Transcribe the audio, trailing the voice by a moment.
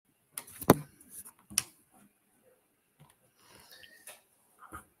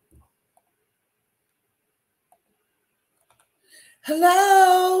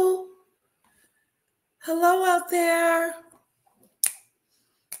Hello. Hello out there.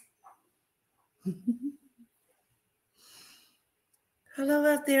 Hello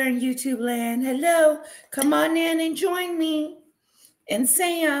out there in YouTube land. Hello. Come on in and join me and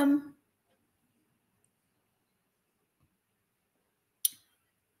Sam.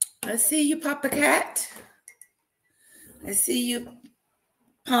 I see you, Papa Cat. I see you,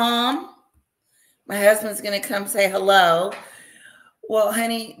 Palm. My husband's going to come say hello. Well,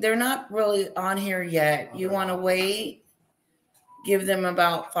 honey, they're not really on here yet. You want to wait? Give them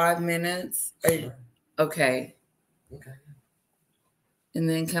about 5 minutes? Sure. Okay. Okay. And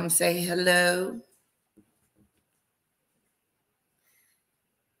then come say hello.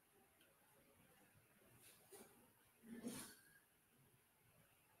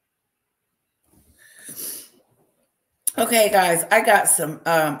 Okay, guys, I got some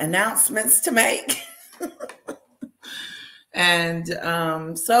announcements to make. And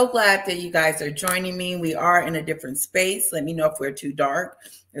so glad that you guys are joining me. We are in a different space. Let me know if we're too dark.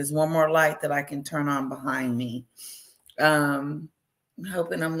 There's one more light that I can turn on behind me. I'm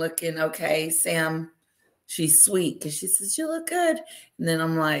hoping I'm looking okay. Sam, she's sweet because she says, you look good. And then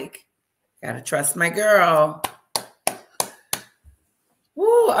I'm like, gotta trust my girl.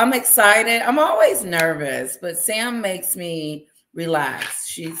 Woo, I'm excited. I'm always nervous, but Sam makes me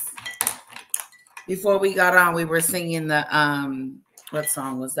relax. Before we got on, we were singing the what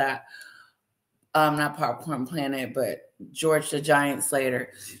song was that? Not Popcorn Planet, but George the Giant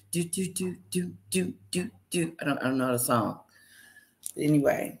Slater. Do do do do do do do. I don't know the song.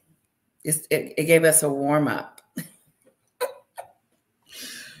 Anyway, it gave us a warm up.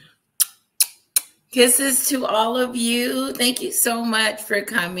 Kisses to all of you. Thank you so much for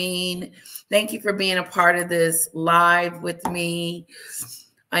coming. Thank you for being a part of this live with me.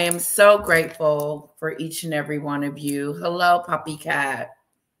 I am so grateful for each and every one of you. Hello, Puppy Cat.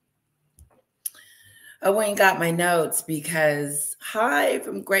 I went and got my notes because hi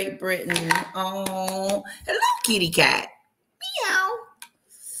from Great Britain. Oh, hello, kitty cat. Meow.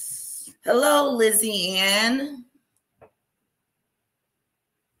 Hello, Lizzie Ann.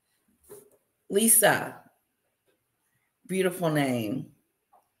 Lisa. Beautiful name.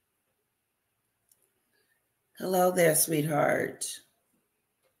 Hello there, sweetheart.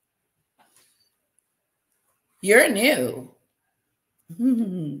 You're new.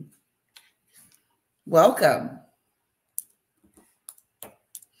 Welcome.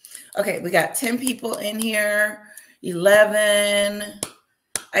 Okay, we got 10 people in here, 11.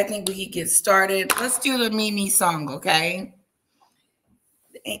 I think we could get started. Let's do the Mimi song, okay?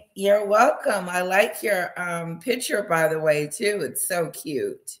 You're welcome. I like your picture, by the way, too. It's so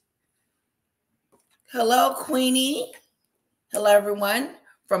cute. Hello, Queenie. Hello, everyone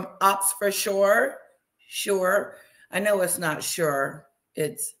from Oxford Shore. Sure. I know it's not sure.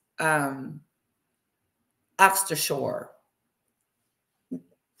 It's Oxford Shore.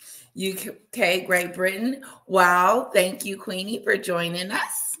 UK, Great Britain. Wow. Thank you, Queenie, for joining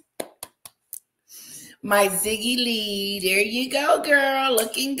us. My Ziggy Lee. There you go, girl.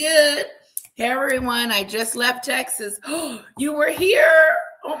 Looking good. Hey, everyone. I just left Texas. Oh, you were here?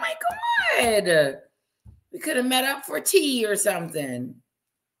 Oh, my God. We could have met up for tea or something.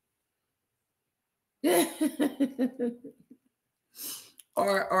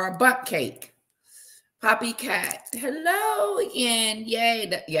 or a butt cake. Poppy Cat. Hello again.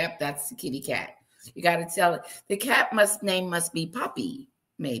 Yay. Yep, that's the kitty cat. You got to tell it. The cat name must be Poppy,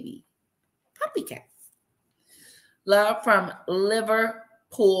 maybe. Poppy Cat. Love from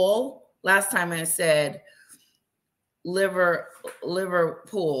Liverpool. Last time I said Liverpool.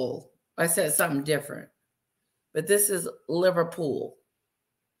 I said something different. But this is Liverpool.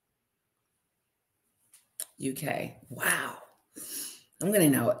 UK. Wow. I'm going to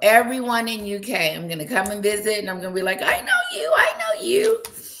know everyone in UK. I'm going to come and visit and I'm going to be like, I know you. I know you.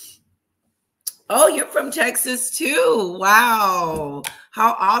 Oh, you're from Texas too. Wow.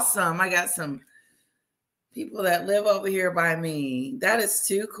 How awesome. I got some people that live over here by me. That is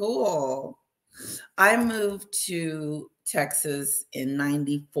too cool. I moved to Texas in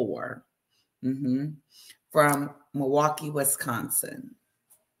 94 from Milwaukee, Wisconsin.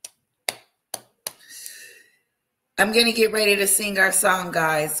 I'm going to get ready to sing our song,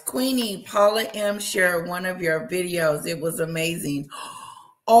 guys. Queenie, PaulaM shared one of your videos. It was amazing.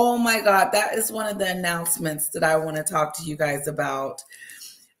 Oh, my God. That is one of the announcements that I want to talk to you guys about.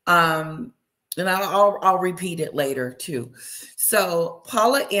 And I'll repeat it later, too. So,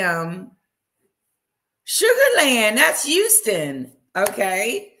 PaulaM, Sugarland, that's Houston.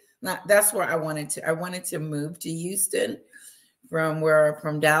 Okay. Now, that's where I wanted to move to Houston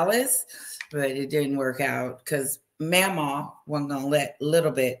from Dallas, but it didn't work out because Mama wasn't going to let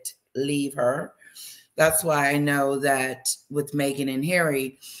little bit leave her. That's why I know that with Meghan and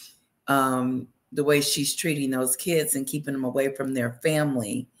Harry, the way she's treating those kids and keeping them away from their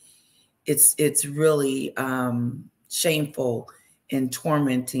family, it's really shameful and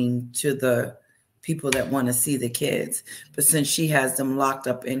tormenting to the people that want to see the kids. But since she has them locked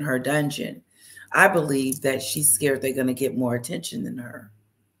up in her dungeon, I believe that she's scared they're going to get more attention than her.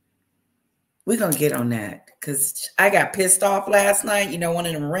 We're going to get on that because I got pissed off last night, you know, one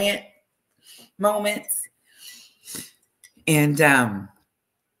of them rant moments. And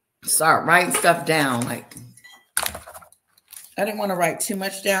start writing stuff down. Like, I didn't want to write too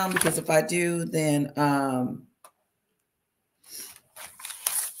much down because if I do, then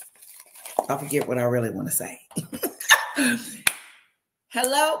I'll forget what I really want to say.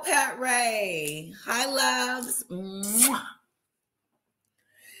 Hello, Pat Ray. Hi, loves. Mwah.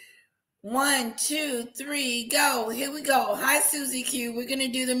 1, 2, 3, go. Here we go. Hi, Susie Q. We're going to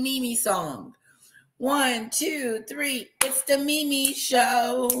do the Mimi song. 1, 2, 3. It's the Mimi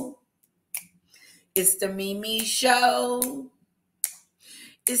show. It's the Mimi show.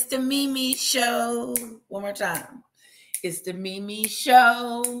 It's the Mimi show. One more time. It's the Mimi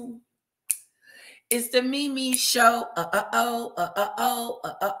show. It's the Mimi show.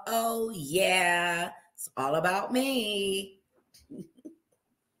 Yeah. It's all about me.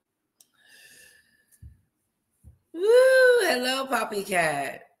 Woo! Hello, Poppy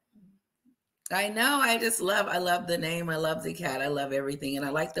Cat. I know. I love the name. I love the cat. I love everything. And I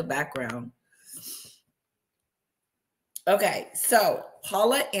like the background. Okay. So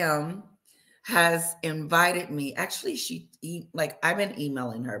PaulaM has invited me. Actually, I've been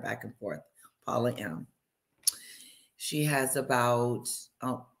emailing her back and forth. PaulaM. She has about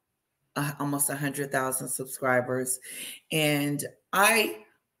almost 100,000 subscribers. And I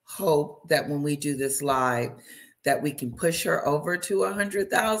hope that when we do this live, that we can push her over to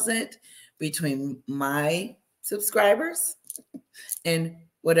 100,000 between my subscribers and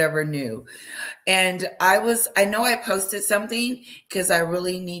whatever new. And I know I posted something because I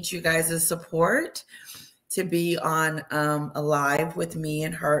really need you guys' support to be on a live with me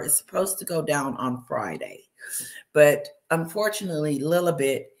and her. It's supposed to go down on Friday. But unfortunately,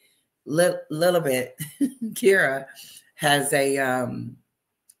 Lilibit, Kira has a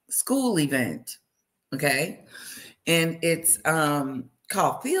school event, okay? And it's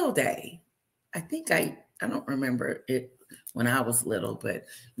called Field Day. I think I don't remember it when I was little, but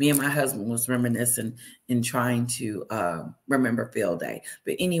me and my husband was reminiscing and trying to remember Field Day.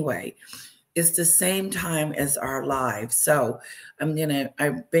 But anyway, it's the same time as our live. So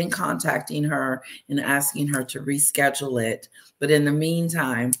I've been contacting her and asking her to reschedule it. But in the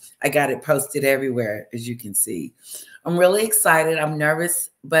meantime, I got it posted everywhere, as you can see. I'm really excited. I'm nervous,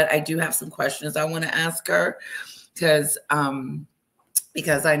 but I do have some questions I want to ask her because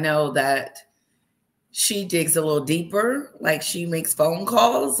I know that she digs a little deeper, like she makes phone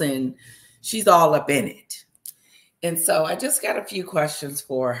calls and she's all up in it. And so I just got a few questions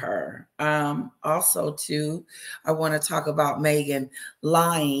for her. Also, too, I want to talk about Meghan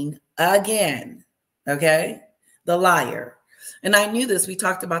lying again, okay? The liar. And I knew this. We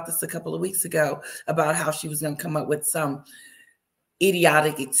talked about this a couple of weeks ago about how she was going to come up with some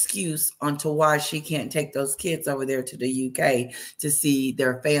idiotic excuse onto why she can't take those kids over there to the UK to see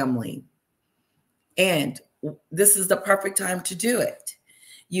their family. And this is the perfect time to do it.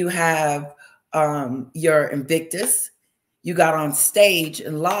 You have your Invictus. You got on stage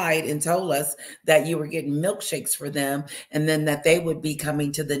and lied and told us that you were getting milkshakes for them and then that they would be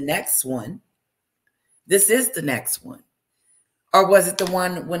coming to the next one. This is the next one. Or was it the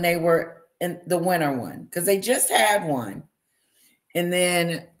one when they were in the winter one? Because they just had one. And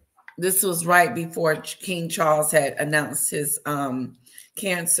then this was right before King Charles had announced his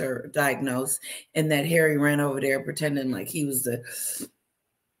cancer diagnosis, and that Harry ran over there pretending like he was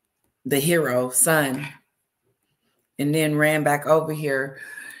the hero son, and then ran back over here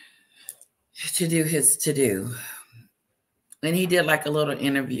to do his to-do. And he did like a little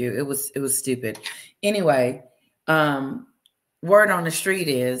interview. It was stupid. Anyway, word on the street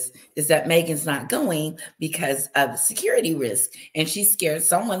is that Meghan's not going because of security risk. And she's scared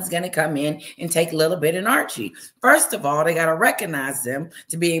someone's going to come in and take Lilibet and Archie. First of all, they got to recognize them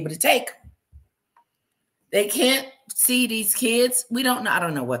to be able to take them. They can't see these kids. I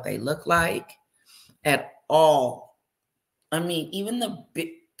don't know what they look like at all. I mean, even the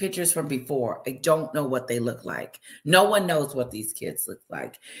pictures from before, I don't know what they look like. No one knows what these kids look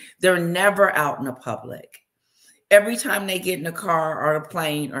like. They're never out in the public. Every time they get in a car or a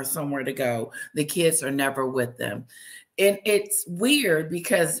plane or somewhere to go, the kids are never with them. And it's weird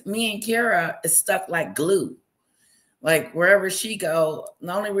because me and Kira is stuck like glue. Like wherever she go,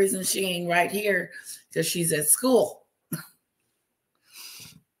 the only reason she ain't right here because she's at school.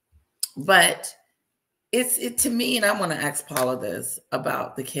 But it to me, and I want to ask Paula this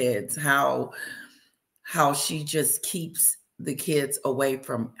about the kids, how she just keeps the kids away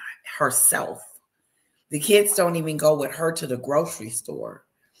from herself. The kids don't even go with her to the grocery store.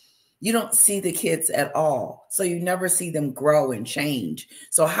 You don't see the kids at all. So you never see them grow and change.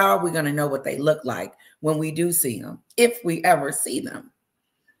 So how are we going to know what they look like when we do see them, if we ever see them?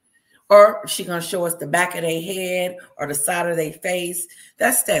 Or is she going to show us the back of their head or the side of their face?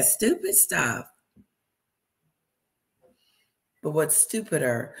 That's that stupid stuff. But what's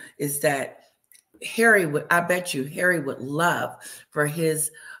stupider is that Harry would, I bet you Harry would love for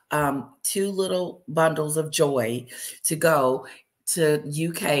his 2 little bundles of joy to go to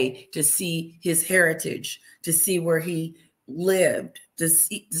UK to see his heritage, to see where he lived, to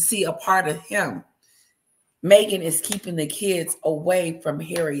see a part of him. Meghan is keeping the kids away from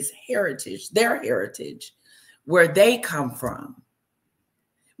Harry's heritage, their heritage, where they come from.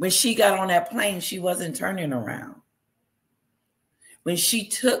 When she got on that plane, she wasn't turning around. When she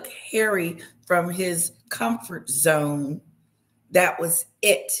took Harry from his comfort zone, that was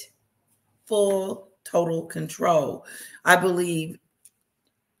it. Full, total control. I believe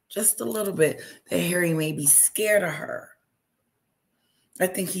just a little bit that Harry may be scared of her. I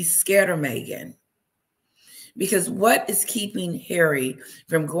think he's scared of Meghan. Because what is keeping Harry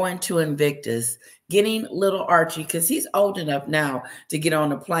from going to Invictus, getting little Archie, because he's old enough now to get on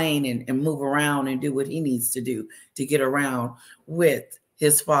the plane and move around and do what he needs to do to get around with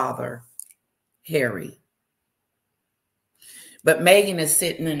his father, Harry. But Meghan is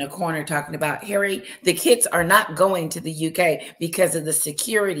sitting in a corner talking about, Harry, the kids are not going to the UK because of the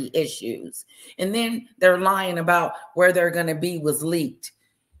security issues. And then they're lying about where they're going to be was leaked.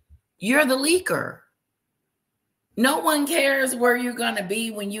 You're the leaker. No one cares where you're going to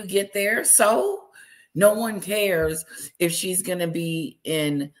be when you get there. So no one cares if she's going to be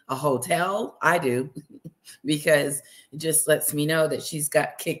in a hotel. I do, because it just lets me know that she's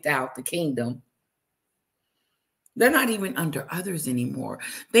got kicked out the kingdom. They're not even under others anymore.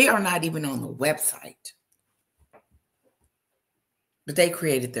 They are not even on the website. But they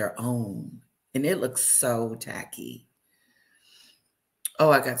created their own. And it looks so tacky. Oh,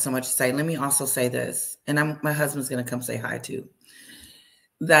 I got so much to say. Let me also say this. And my husband's going to come say hi too.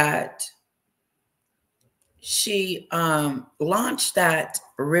 That she launched that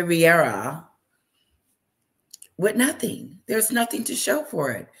Riviera with nothing. There's nothing to show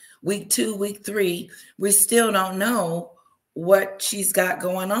for it. Week 2, week 3, we still don't know what she's got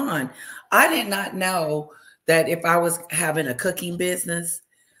going on. I did not know that if I was having a cooking business,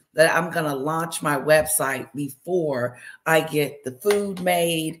 that I'm going to launch my website before I get the food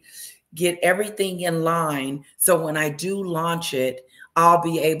made, get everything in line. So when I do launch it, I'll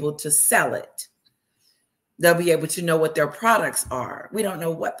be able to sell it. They'll be able to know what their products are. We don't know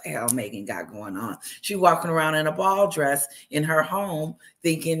what the hell Meghan got going on. She's walking around in a ball dress in her home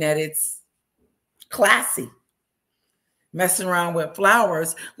thinking that it's classy. Messing around with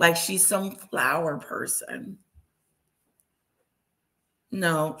flowers like she's some flower person.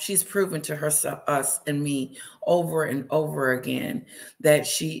 No, she's proven to herself, us and me over and over again that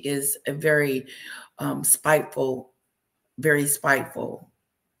she is a very spiteful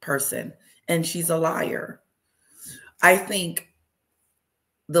person. And she's a liar. I think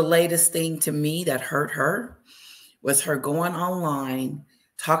the latest thing to me that hurt her was her going online,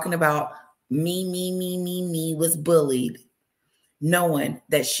 talking about me was bullied, knowing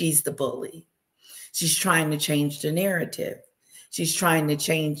that she's the bully. She's trying to change the narrative. She's trying to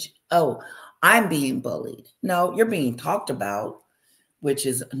change, oh, I'm being bullied. No, you're being talked about, which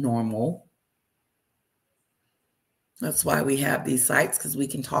is normal. That's why we have these sites, because we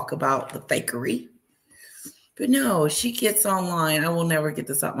can talk about the fakery. But no, she gets online, I will never get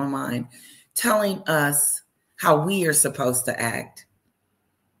this out of my mind, telling us how we are supposed to act.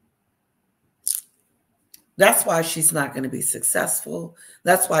 That's why she's not going to be successful.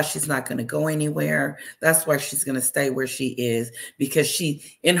 That's why she's not going to go anywhere. That's why she's going to stay where she is, because she,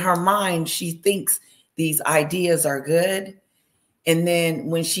 in her mind, she thinks these ideas are good. And then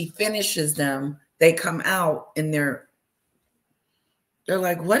when she finishes them, they come out and they're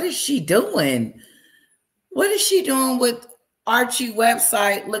like, what is she doing? What is she doing with Archie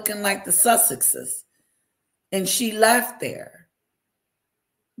website looking like the Sussexes? And she left there.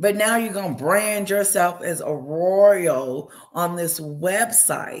 But now you're going to brand yourself as a royal on this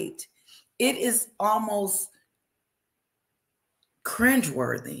website. It is almost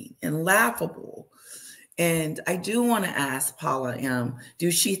cringeworthy and laughable. And I do want to ask PaulaM,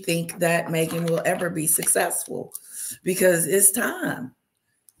 do she think that Meghan will ever be successful? Because it's time.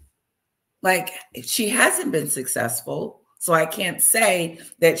 Like, she hasn't been successful, so I can't say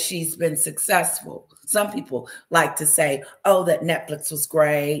that she's been successful. Some people like to say, oh, that Netflix was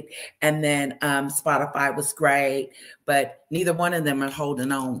great, and then Spotify was great, but neither one of them are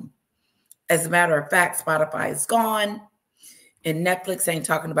holding on. As a matter of fact, Spotify is gone, and Netflix ain't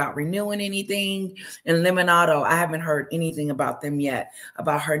talking about renewing anything. And Lemonado, I haven't heard anything about them yet,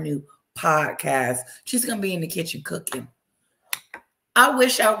 about her new podcast. She's going to be in the kitchen cooking. I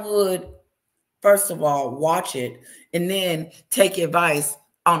wish I would, first of all, watch it and then take advice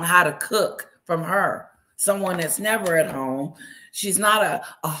on how to cook from her. Someone that's never at home. She's not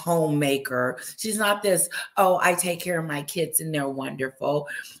a homemaker. She's not this, oh, I take care of my kids and they're wonderful.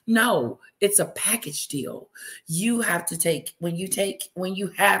 No, it's a package deal. You have to take, when you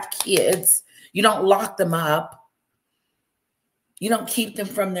have kids, you don't lock them up. You don't keep them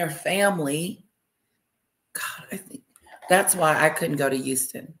from their family. God, I think that's why I couldn't go to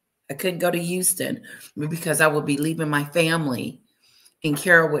Houston. I couldn't go to Houston because I would be leaving my family, and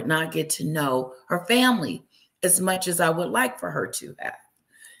Kara would not get to know her family as much as I would like for her to have.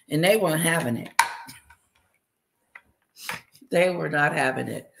 And they weren't having it. They were not having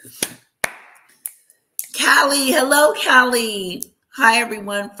it. Callie, hello, Callie. Hi,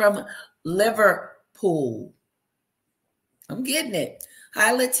 everyone from Liverpool. I'm getting it.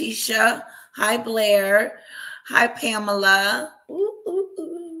 Hi, Letitia. Hi, Blair. Hi, Pamela. Ooh, ooh,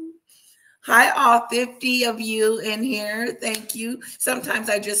 ooh. Hi, all 50 of you in here. Thank you. Sometimes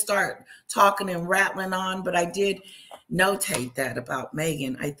I just start talking and rattling on, but I did notate that about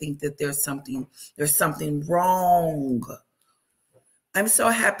Meghan. I think that there's something wrong. I'm so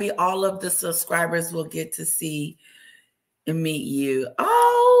happy all of the subscribers will get to see and meet you.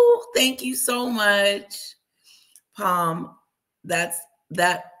 Oh, thank you so much, Palm. That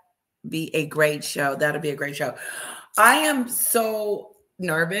be a great show. That'll be a great show. I am so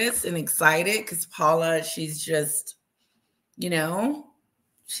nervous and excited because Paula, she's just,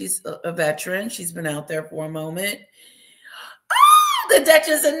 she's a veteran. She's been out there for a moment. Oh, the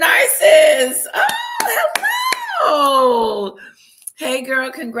Duchess of Narcissus. Oh, hello. Hey,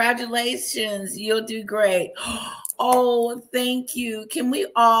 girl, congratulations. You'll do great. Oh, thank you. Can we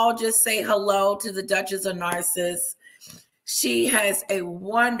all just say hello to the Duchess of Narcissus? She has a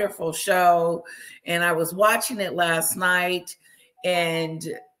wonderful show, and I was watching it last night. And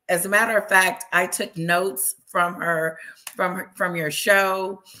as a matter of fact, I took notes from her, from your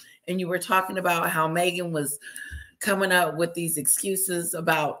show, and you were talking about how Meghan was coming up with these excuses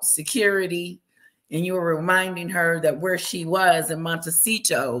about security, and you were reminding her that where she was in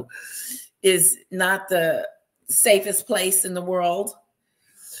Montecito is not the safest place in the world.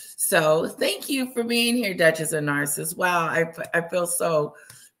 So thank you for being here, Duchess of Narcissus. Wow, I feel so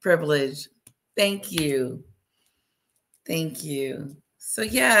privileged. Thank you. Thank you. So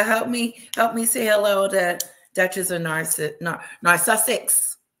yeah, help me say hello to Duchess of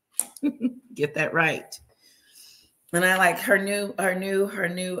Narcissus. Get that right. And I like her new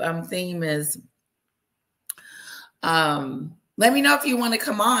theme is let me know if you want to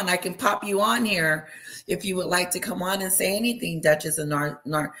come on. I can pop you on here if you would like to come on and say anything, Duchess of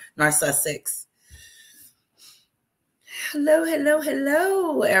Narcissus. Hello, hello,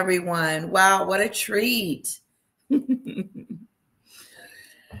 hello, everyone. Wow, what a treat.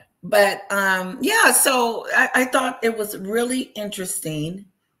 But yeah, so I thought it was really interesting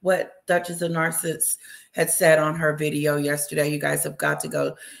what Duchess of Narcissus had said on her video yesterday. You guys have got to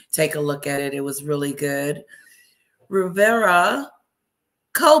go take a look at it. It was really good. Rivera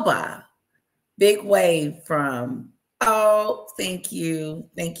Koba, big wave from, oh, thank you.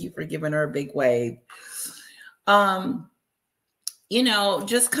 Thank you for giving her a big wave.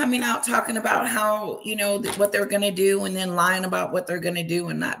 Just coming out talking about how, what they're going to do and then lying about what they're going to do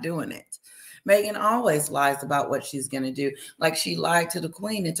and not doing it. Meghan always lies about what she's going to do. Like she lied to the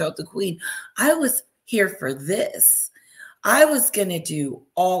Queen and told the Queen, I was here for this. I was going to do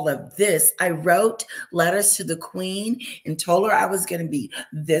all of this. I wrote letters to the Queen and told her I was going to be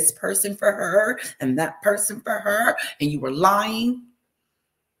this person for her and that person for her. And you were lying.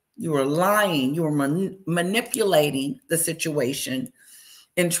 You were lying. You were manipulating the situation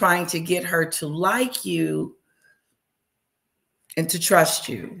and trying to get her to like you and to trust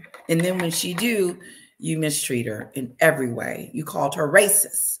you. And then when she do, you mistreat her in every way. You called her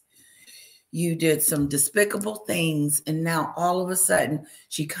racist. You did some despicable things. And now all of a sudden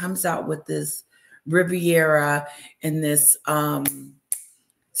she comes out with this Riviera and this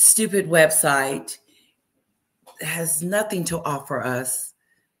stupid website that has nothing to offer us.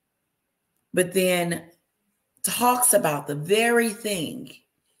 But then talks about the very thing.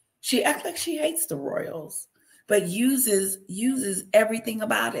 She acts like she hates the royals, but uses everything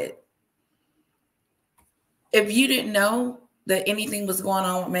about it. If you didn't know that anything was going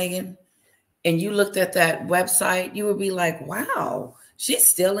on with Meghan and you looked at that website, you would be like, wow, she's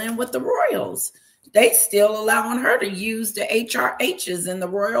still in with the royals. They still allowing her to use the HRHs and the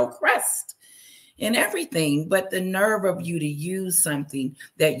royal crest and everything. But the nerve of you to use something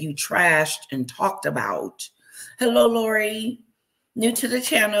that you trashed and talked about. Hello, Lori. New to the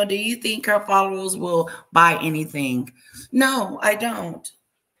channel. Do you think her followers will buy anything? No, I don't.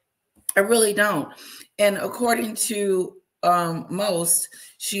 I really don't. And according to most,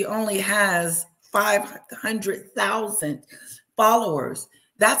 she only has 500,000 followers.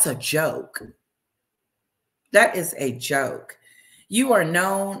 That's a joke. That is a joke. You are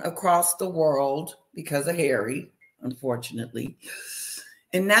known across the world because of Harry, unfortunately.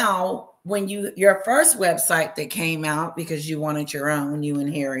 And now when your first website that came out because you wanted your own, you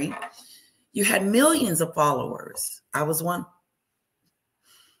and Harry, you had millions of followers. I was one.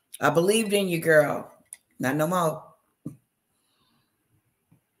 I believed in you, girl. Not no more.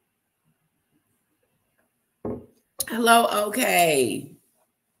 Hello, okay.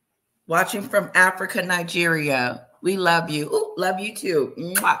 Watching from Africa, Nigeria. We love you. Ooh, love you too.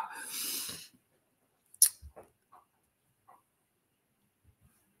 Mwah.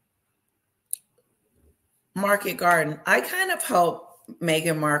 Market Garden. I kind of hope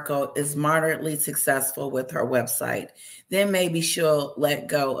Meghan Markle is moderately successful with her website. Then maybe she'll let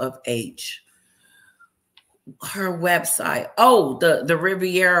go of H. Her website. Oh, the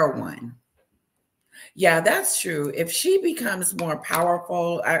Riviera one. Yeah, that's true. If she becomes more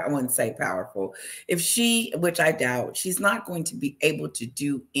powerful, I wouldn't say powerful. If she, which I doubt, she's not going to be able to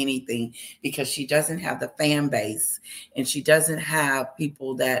do anything because she doesn't have the fan base and she doesn't have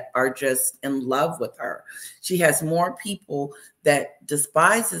people that are just in love with her. She has more people that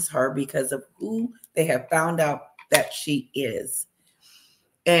despises her because of who they have found out that she is.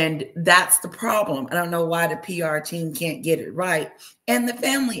 And that's the problem. I don't know why the PR team can't get it right. And the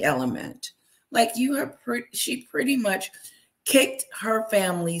family element. Like she pretty much kicked her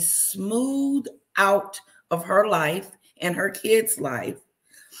family smooth out of her life and her kids' life.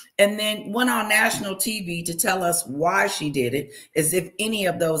 And then went on national TV to tell us why she did it, as if any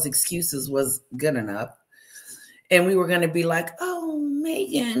of those excuses was good enough. And we were going to be like, oh,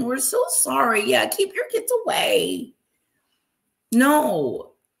 Meghan, we're so sorry. Yeah, keep your kids away.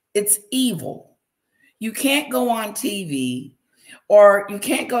 No, it's evil. You can't go on TV or you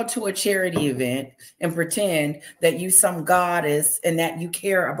can't go to a charity event and pretend that you some goddess and that you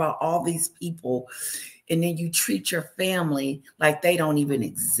care about all these people. And then you treat your family like they don't even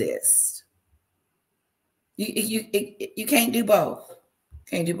exist. You can't do both.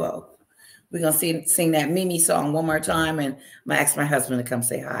 Can't do both. We're going to sing that Mimi song one more time. And I'm going to ask my husband to come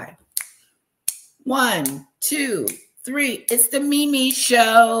say hi. 1, 2, 3. It's the Mimi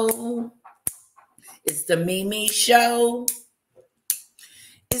Show. It's the Mimi Show.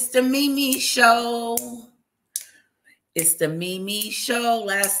 It's the Mimi Show. It's the Mimi Show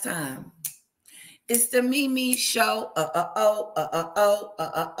last time. It's the Mimi Show.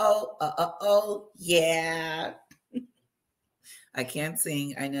 Yeah. I can't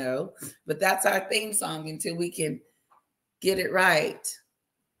sing, I know. But that's our theme song until we can get it right.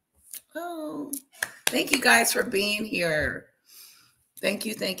 Oh, thank you guys for being here. Thank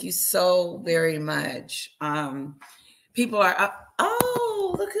you so very much. People are up.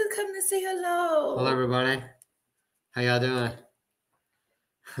 Oh, look who come to say hello. Hello, everybody. How y'all doing?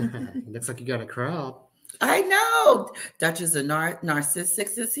 Looks like you got a crowd. I know. Duchess of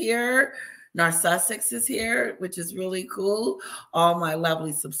Narcissus is here. Narcissus is here, which is really cool. All my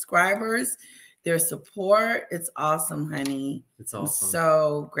lovely subscribers, their support. It's awesome, honey. It's awesome. I'm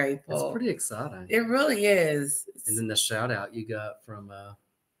so grateful. It's pretty exciting. It really is. And then the shout out you got from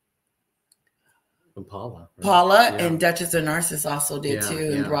Paula. Right? Paula and Duchess of Narcissus also did too,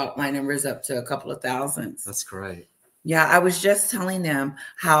 and yeah. brought my numbers up to a couple of thousands. That's great. Yeah, I was just telling them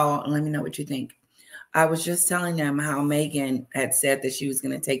how, let me know what you think. I was just telling them how Meghan had said that she was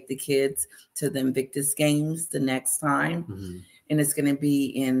going to take the kids to the Invictus Games the next time. Mm-hmm. And it's going to be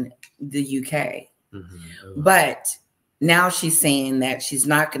in the UK. Mm-hmm. But now she's saying that she's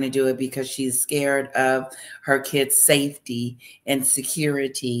not going to do it because she's scared of her kids' safety and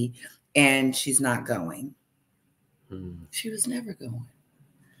security. And she's not going. Mm-hmm. She was never going.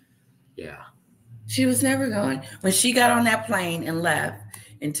 Yeah. She was never going. When she got on that plane and left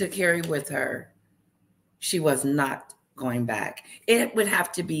and took Harry with her, she was not going back. It would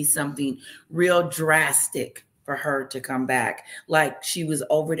have to be something real drastic for her to come back. Like she was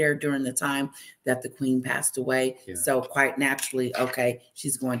over there during the time that the queen passed away. Yeah. So quite naturally, okay,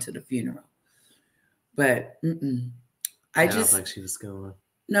 she's going to the funeral. But I don't just think she was going.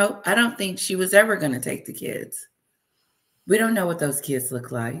 No, I don't think she was ever going to take the kids. We don't know what those kids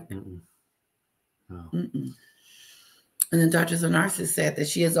look like. No. And then Dr. Zanarsis said that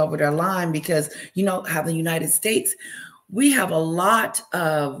she is over their line because you know how the United States, we have a lot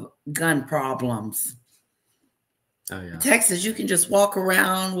of gun problems. Oh, yeah. Texas, you can just walk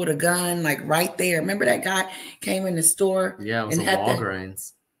around with a gun like right there. Remember that guy came in the store? Yeah, it was and a had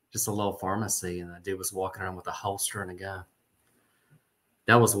Walgreens, just a little pharmacy, and the dude was walking around with a holster and a gun.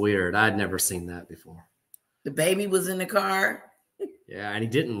 That was weird. I'd never seen that before. The baby was in the car. Yeah, and he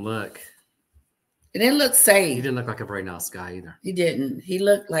didn't look. It didn't look safe. He didn't look like a very nice guy either. He didn't. He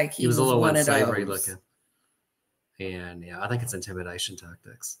looked like he was a little one of unsavory those. looking. And yeah, I think it's intimidation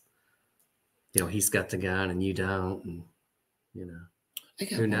tactics. You know, he's got the gun and you don't, and you know,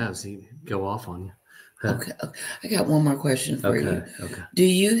 who knows? He go off on you. Okay, I got one more question for you. Okay. Do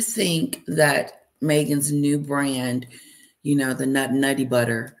you think that Meghan's new brand, you know, the Nutty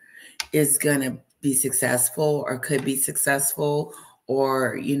Butter, is gonna be successful or could be successful,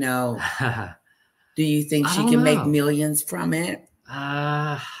 or you know, do you think she can make millions from it?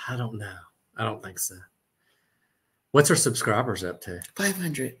 I don't know. I don't think so. What's her subscribers up to?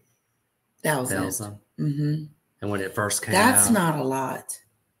 500,000. And when it first came that's out, not a lot.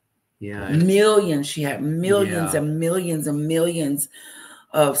 Yeah. Millions. She had millions and millions and millions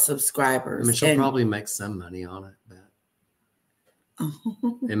of subscribers. I mean, she'll probably make some money on it, but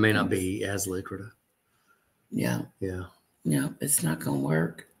it may not be as lucrative. Yeah. It's not going to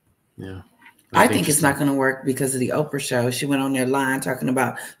work. Yeah. I think it's not going to work because of the Oprah show. She went on their line talking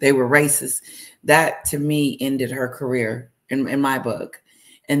about they were racist. That to me ended her career in my book.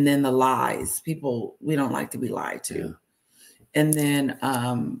 And then the lies. People, we don't like to be lied to. Yeah. And then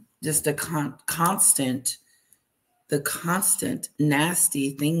just the constant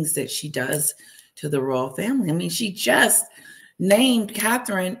nasty things that she does to the royal family. I mean, she just named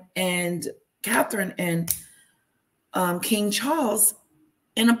Catherine and King Charles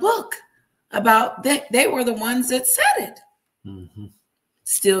in a book about that. They were the ones that said it.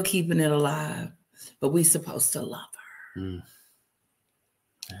 Still keeping it alive, but we supposed to love her.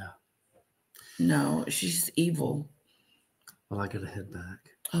 Yeah. No, she's evil. Well, I gotta head back.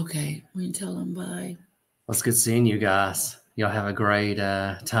 Okay, we can tell them bye. Well, it's good seeing you guys. Y'all have a great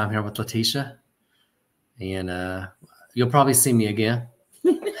time here with Letitia, and you'll probably see me again.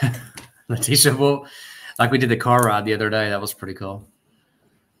 Letitia will, like we did the car ride the other day. That was pretty cool.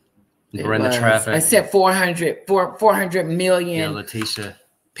 We're in the traffic. I said 400 million. Yeah, Letitia.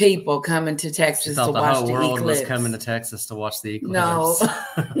 People coming to Texas to watch the eclipse. The whole world was coming to Texas to watch the eclipse. No.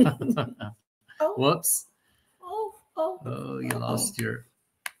 Whoops. Oh, you lost your.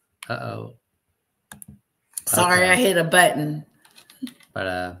 Sorry, I hit a button.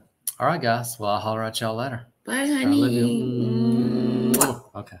 But all right, guys. Well, I'll holler at y'all later. Bye, honey. I love you.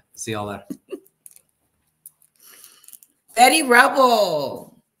 Okay. See y'all later. Betty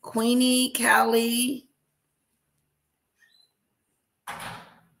Rubble, Queenie, Callie.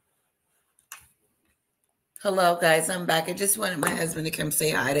 Hello, guys. I'm back. I just wanted my husband to come say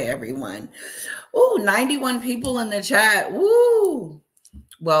hi to everyone. Ooh, 91 people in the chat. Woo!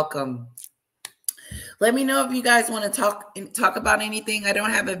 Welcome. Let me know if you guys want to talk about anything. I don't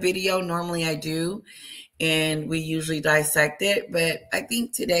have a video. Normally I do, and we usually dissect it, but I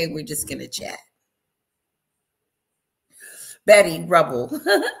think today we're just going to chat. Betty Rubble.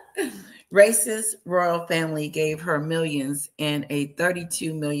 Racist royal family gave her millions in a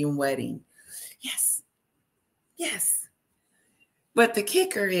 32 million wedding. Yes. But the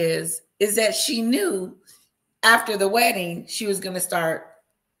kicker is that she knew after the wedding, she was going to start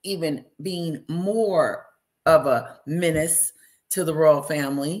even being more of a menace to the royal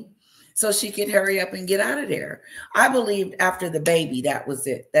family so she could hurry up and get out of there. I believed after the baby, that was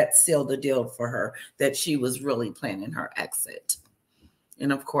it. That sealed the deal for her, that she was really planning her exit.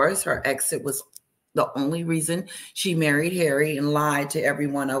 And of course, her exit was the only reason she married Harry and lied to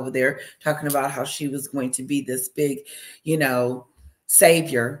everyone over there, talking about how she was going to be this big,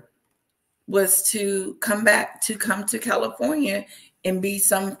 savior, was to come to California and be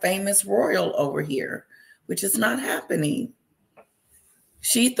some famous royal over here, which is not happening.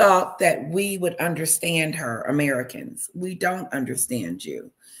 She thought that we would understand her, Americans. We don't understand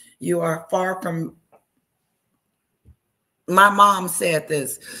you. You are far from. My mom said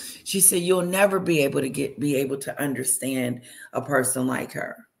this. She said, you'll never be able to understand a person like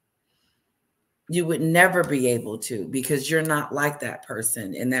her. You would never be able to, because you're not like that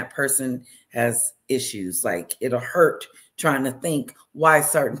person, and that person has issues. Like, it'll hurt trying to think why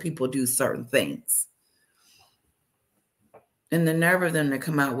certain people do certain things. And the nerve of them to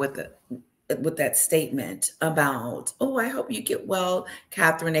come out with that statement about, oh, I hope you get well,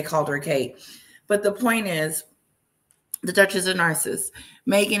 Catherine. They called her Kate. But the point is, the Duchess of Narcissus,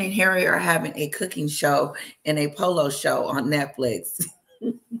 Meghan and Harry are having a cooking show and a polo show on Netflix.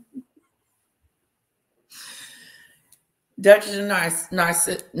 Duchess of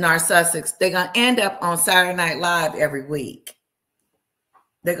Narcissus, they're going to end up on Saturday Night Live every week.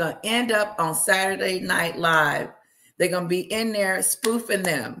 They're going to end up on Saturday Night Live. They're going to be in there spoofing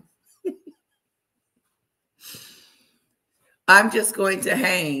them. I'm just going to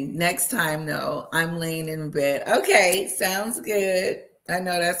hang next time, though. I'm laying in bed. Okay, sounds good. I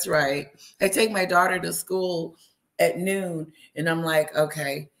know that's right. I take my daughter to school at noon, and I'm like,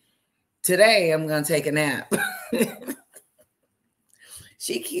 okay, today I'm going to take a nap.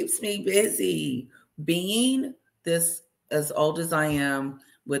 She keeps me busy. Being this as old as I am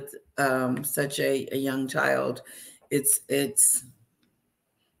with such a young child, it's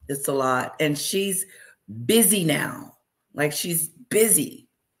a lot. And she's busy now. Like, she's busy.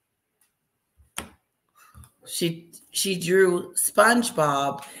 She drew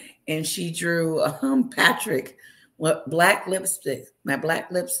SpongeBob, and she drew Patrick. What black lipstick? My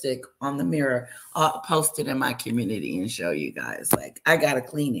black lipstick on the mirror. I'll post it in my community and show you guys. Like, I gotta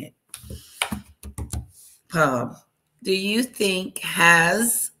clean it. Do you think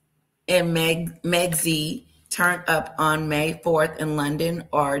has a Megzy turned up on May 4th in London,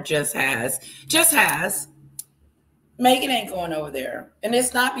 or just has? Just has. Meghan ain't going over there. And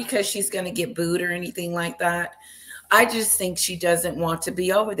it's not because she's going to get booed or anything like that. I just think she doesn't want to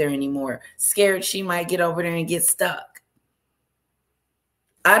be over there anymore. Scared she might get over there and get stuck.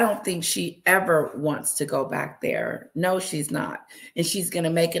 I don't think she ever wants to go back there. No, she's not. And she's going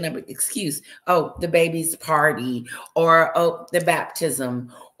to make an excuse. Oh, the baby's party, or oh, the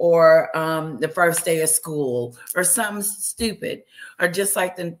baptism, or the first day of school, or something stupid. Or just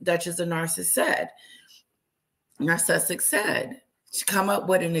like the Duchess of Narcissus said, she come up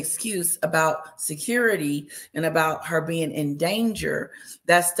with an excuse about security and about her being in danger.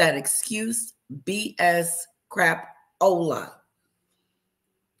 That's that excuse, BS crapola.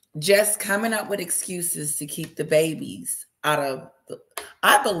 Just coming up with excuses to keep the babies out of.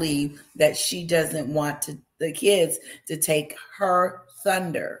 I believe that she doesn't want the kids to take her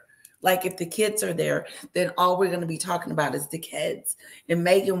thunder. Like, if the kids are there, then all we're going to be talking about is the kids. And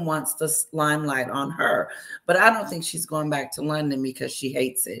Meghan wants the limelight on her. But I don't think she's going back to London because she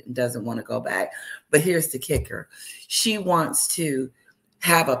hates it and doesn't want to go back. But here's the kicker. She wants to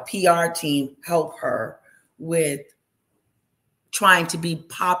have a PR team help her with trying to be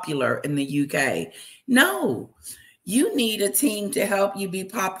popular in the UK. No, you need a team to help you be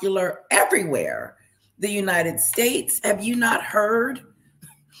popular everywhere. The United States, have you not heard?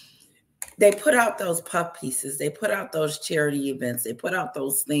 They put out those puff pieces. They put out those charity events. They put out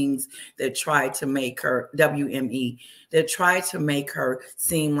those things that try to make her, WME, that try to make her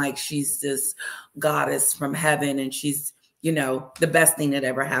seem like she's this goddess from heaven and she's, you know, the best thing that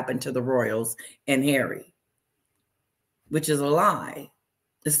ever happened to the royals and Harry, which is a lie.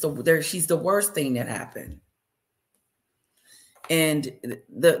 She's the worst thing that happened. And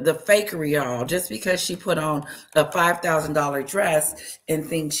the fakery, y'all, just because she put on a $5,000 dress and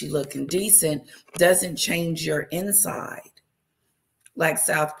thinks she looking decent doesn't change your inside. Like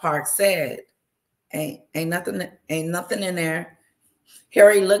South Park said, ain't nothing in there.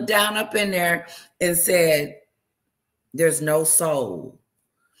 Harry looked down up in there and said, there's no soul.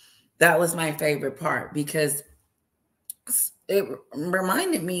 That was my favorite part, because it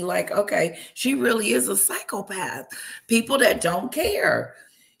reminded me, like, okay, she really is a psychopath. People that don't care.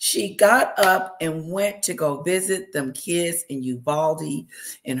 She got up and went to go visit them kids in Uvalde,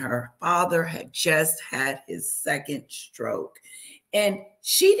 and her father had just had his second stroke. And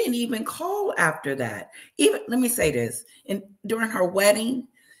she didn't even call after that. Even, let me say this, and during her wedding,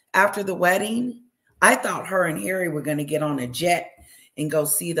 after the wedding, I thought her and Harry were going to get on a jet and go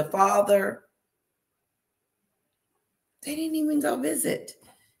see the father. They didn't even go visit,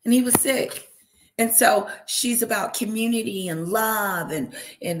 and he was sick. And so she's about community and love, and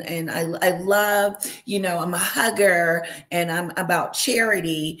I love, you know, I'm a hugger and I'm about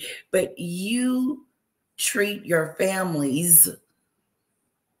charity, but you treat your families.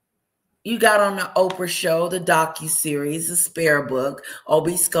 You got on the Oprah show, the docuseries, the Spare book,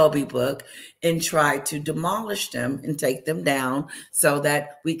 Obie Scobie book, and tried to demolish them and take them down so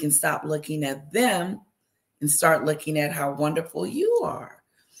that we can stop looking at them and start looking at how wonderful you are.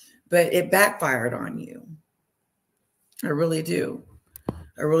 but it backfired on you. I really do.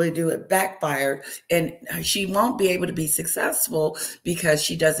 I really do. It backfired, and she won't be able to be successful because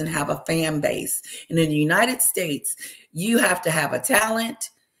she doesn't have a fan base. And in the United States, you have to have a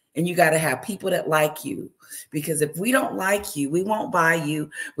talent, and you got to have people that like you. Because if we don't like you, we won't buy you.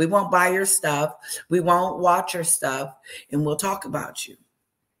 We won't buy your stuff. We won't watch your stuff, and we'll talk about you.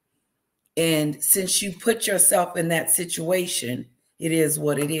 And since you put yourself in that situation, it is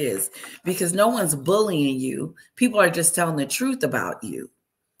what it is. Because no one's bullying you. People are just telling the truth about you.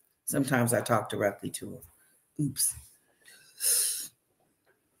 Sometimes I talk directly to her. Oops.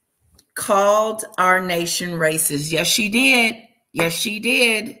 Called our nation racist. Yes, she did. Yes, she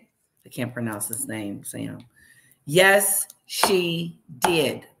did. I can't pronounce his name, Sam. Yes, she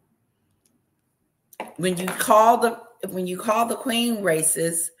did. When you call the queen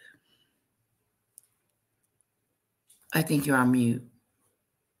racist, I think you're on mute.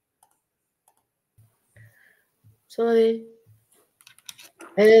 Sorry.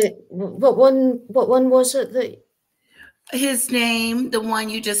 What one was it that? His name, the one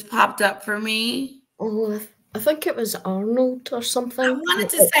you just popped up for me. Oh, I think it was Arnold or something. I wanted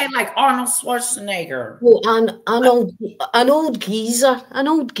to say like Arnold Schwarzenegger. Oh, an old geezer.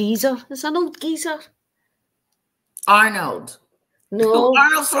 It's an old geezer. Arnold. No.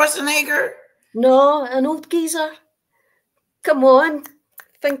 Arnold Schwarzenegger. No, an old geezer. Come on.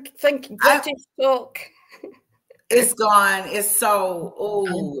 Think British talk. It's gone. It's so,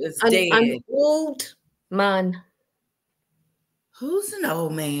 it's dead. An old man. Who's an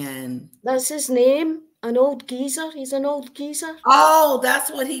old man? That's his name. An old geezer. He's an old geezer. Oh,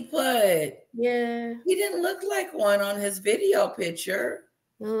 that's what he put. Yeah. He didn't look like one on his video picture.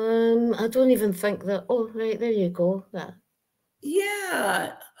 I don't even think that. Oh, right, there you go. That.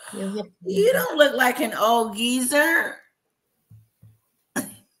 Yeah. You don't look like an old geezer.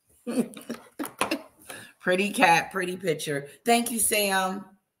 Pretty cat, pretty picture. Thank you, Sam.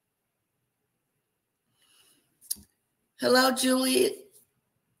 Hello, Julie.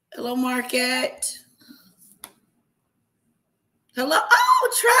 Hello, Marquette. Hello.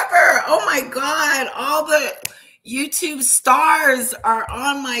 Oh, Trevor. Oh, my God. All the YouTube stars are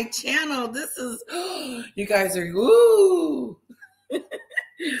on my channel. This is, you guys are, woo.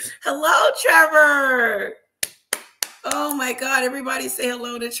 Hello, Trevor. Oh, my God. Everybody say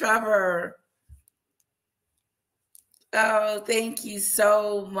hello to Trevor. Oh, thank you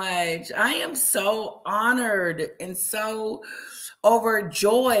so much. I am so honored and so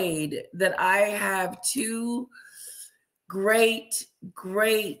overjoyed that I have two great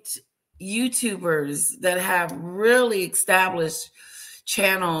YouTubers that have really established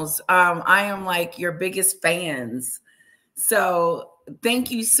channels. I am like your biggest fans. So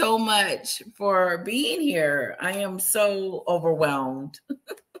thank you so much for being here. I am so overwhelmed.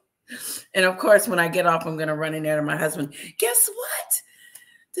 And of course, when I get off, I'm going to run in there to my husband. Guess what?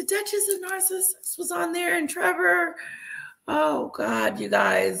 The Duchess of Narcissus was on there, and Trevor. Oh, God, you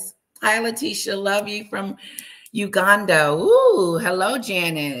guys. Hi, Letitia. Love you from Uganda. Ooh, hello,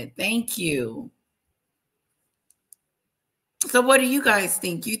 Janet. Thank you. So what do you guys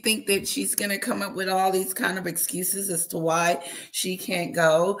think? You think that she's going to come up with all these kind of excuses as to why she can't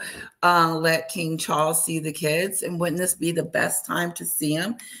go let King Charles see the kids? And wouldn't this be the best time to see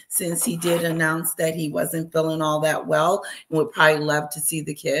him, since he did announce that he wasn't feeling all that well and would probably love to see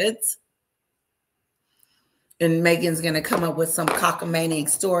the kids? And Meghan's going to come up with some cockamamie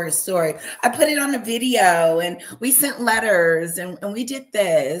story. I put it on a video, and we sent letters, and we did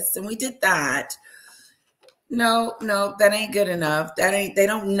this, and we did that. No, that ain't good enough. They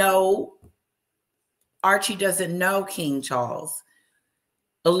don't know. Archie doesn't know King Charles.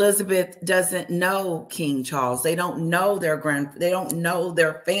 Elizabeth doesn't know King Charles. They don't know they don't know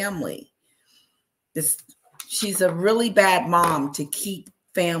their family. She's a really bad mom to keep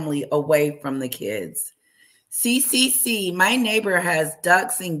family away from the kids. CCC, my neighbor has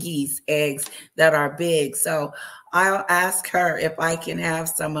ducks and geese eggs that are big. So I'll ask her if I can have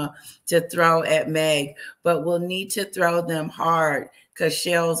some to throw at Meg, but we'll need to throw them hard because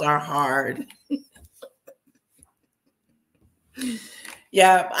shells are hard.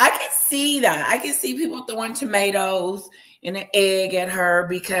 Yeah, I can see that. I can see people throwing tomatoes and an egg at her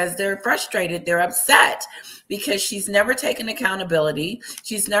because they're frustrated. They're upset because she's never taken accountability.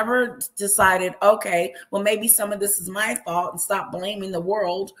 She's never decided, okay, well, maybe some of this is my fault, and stop blaming the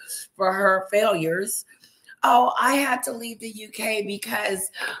world for her failures. Oh, I had to leave the UK because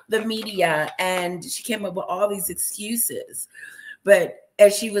the media, and she came up with all these excuses. But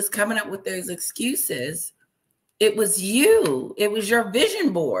as she was coming up with those excuses, it was you. It was your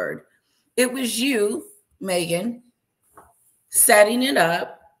vision board. It was you, Meghan, setting it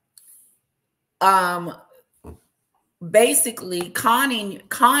up um, basically conning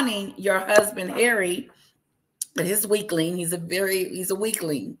your husband Harry, his weakling. He's a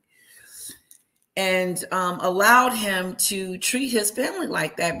weakling, and allowed him to treat his family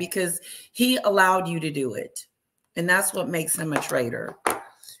like that because he allowed you to do it, and that's what makes him a traitor.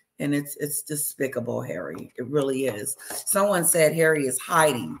 And it's despicable, Harry. It really is. Someone said Harry is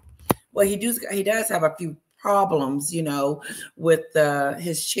hiding. Well, he does have a few problems, you know, with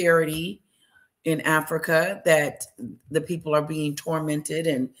his charity in Africa, that the people are being tormented,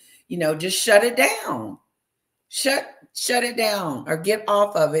 and, you know, just shut it down. Shut it down, or get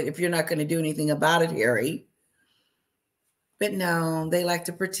off of it if you're not going to do anything about it, Harry. But no, they like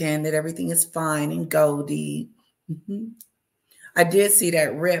to pretend that everything is fine and goldy. I did see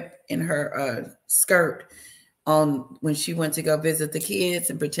that rip in her skirt on when she went to go visit the kids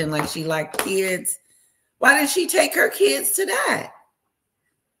and pretend like she liked kids. Why didn't she take her kids to that?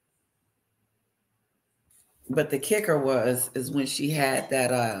 But the kicker is when she had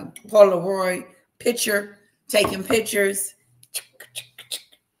that Polaroid picture, taking pictures.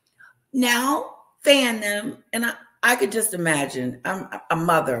 Now fan them, and I could just imagine. I'm a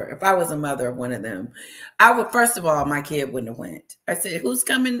mother. If I was a mother of one of them, I would, first of all, my kid wouldn't have went. I said, who's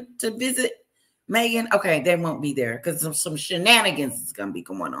coming to visit Meghan? Okay, they won't be there because some shenanigans is going to be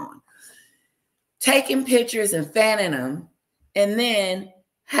going on. Taking pictures and fanning them, and then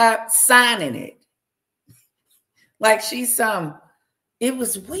signing it. Like she's it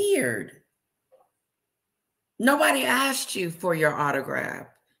was weird. Nobody asked you for your autograph,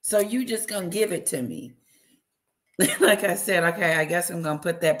 so you just going to give it to me. Like I said, okay, I guess I'm going to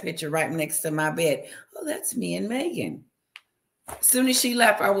put that picture right next to my bed. Oh, that's me and Meghan. As soon as she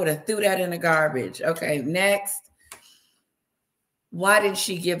left, I would have threw that in the garbage. Okay, next. Why didn't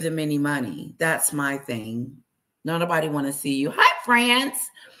she give them any money? That's my thing. Nobody want to see you. Hi, France.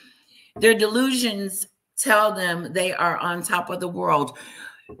 Their delusions tell them they are on top of the world.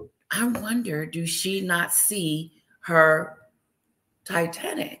 I wonder, do she not see her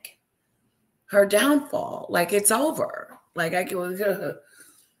Titanic? Her downfall, like it's over. Like I can.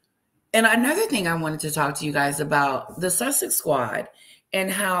 And another thing I wanted to talk to you guys about, the Sussex Squad, and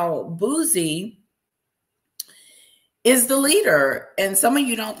how Boozy is the leader. And some of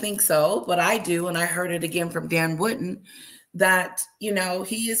you don't think so, but I do. And I heard it again from Dan Wooden that, you know,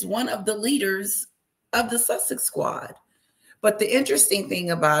 he is one of the leaders of the Sussex Squad. But the interesting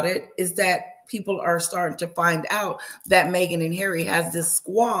thing about it is that people are starting to find out that Meghan and Harry has this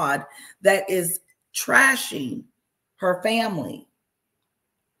squad that is trashing her family.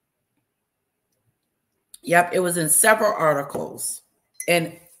 Yep, it was in several articles.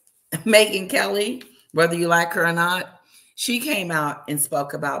 And Megyn Kelly, whether you like her or not, she came out and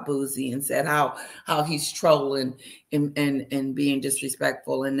spoke about Boozy and said how he's trolling and being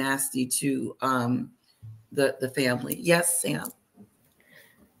disrespectful and nasty to the family. Yes, Sam.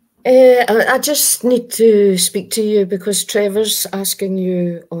 I just need to speak to you because Trevor's asking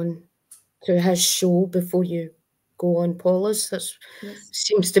you on to his show before you go on Paula's. That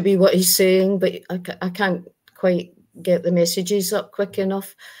seems to be what he's saying, but I can't quite get the messages up quick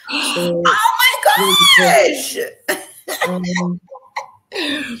enough. So, oh my gosh!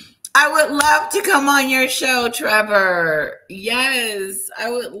 I would love to come on your show, Trevor. Yes, I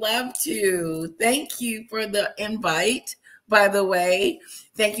would love to. Thank you for the invite, by the way.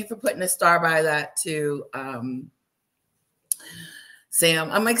 Thank you for putting a star by that too, Sam.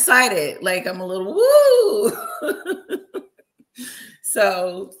 I'm excited. Like I'm a little woo.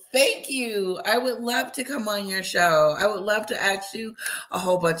 So thank you. I would love to come on your show. I would love to ask you a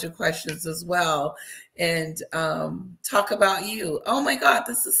whole bunch of questions as well and talk about you. Oh my God,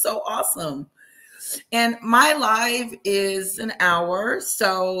 this is so awesome. And my live is an hour,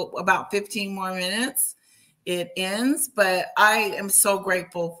 so about 15 more minutes. It ends, but I am so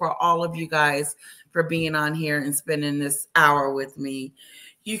grateful for all of you guys for being on here and spending this hour with me.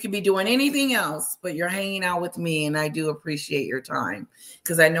 You could be doing anything else, but you're hanging out with me, and I do appreciate your time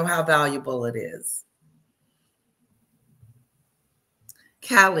because I know how valuable it is.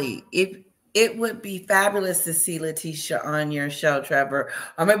 Callie, it would be fabulous to see Letitia on your show, Trevor.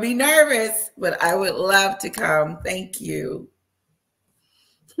 I'm going to be nervous, but I would love to come. Thank you.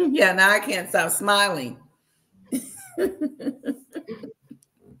 Yeah, now I can't stop smiling.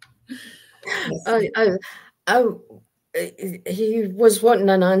 He was wanting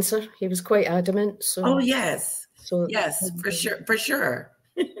an answer. He was quite adamant. So. Oh yes. So yes, for sure.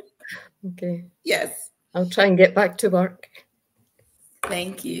 Okay. Yes. I'll try and get back to work.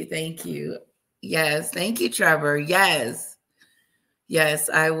 Thank you. Yes, thank you, Trevor. Yes,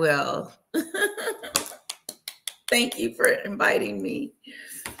 I will. Thank you for inviting me.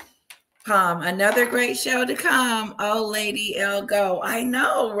 Another great show to come. Oh, Lady L go. I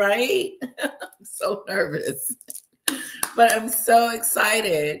know, right? I'm so nervous. But I'm so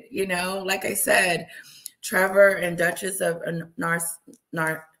excited. You know, like I said, Trevor and Duchess of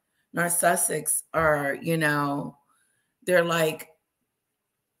Narcissus are, you know, they're like,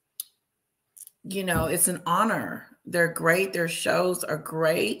 you know, it's an honor. They're great. Their shows are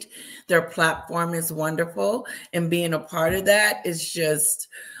great. Their platform is wonderful. And being a part of that is just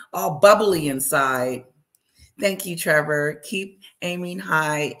all bubbly inside. Thank you, Trevor. Keep aiming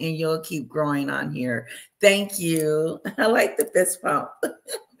high and you'll keep growing on here. Thank you. I like the fist pump.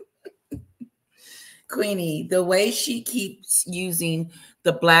 Queenie, the way she keeps using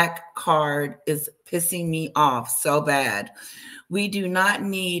the black card is pissing me off so bad. We do not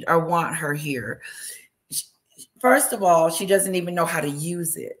need or want her here. First of all, she doesn't even know how to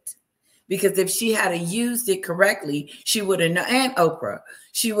use it. Because if she had used it correctly, she would have known, and Oprah,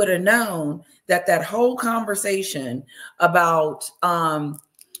 she would have known that that whole conversation about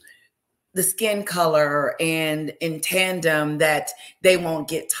the skin color and in tandem that they won't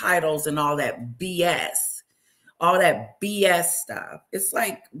get titles and all that BS stuff. It's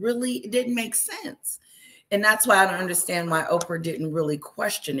like, really, it didn't make sense. And that's why I don't understand why Oprah didn't really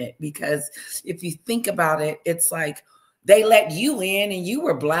question it. Because if you think about it, it's like they let you in and you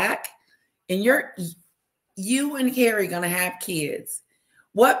were black and you and Harry going to have kids.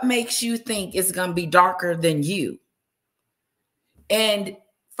 What makes you think it's going to be darker than you? And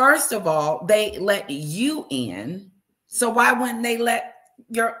first of all, they let you in. So why wouldn't they let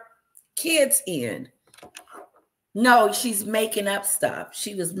your kids in? No, she's making up stuff.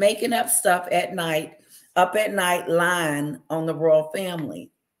 She was making up stuff at night, up at night, lying on the royal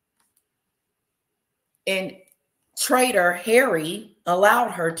family. And traitor Harry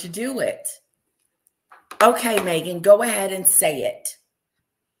allowed her to do it. Okay, Meghan, go ahead and say it.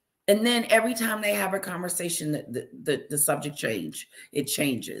 And then every time they have a conversation, the subject changes.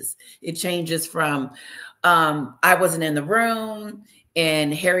 It changes from, I wasn't in the room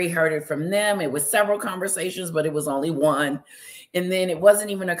and Harry heard it from them. It was several conversations, but it was only one. And then it wasn't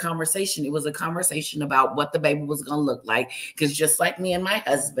even a conversation. It was a conversation about what the baby was going to look like. Because just like me and my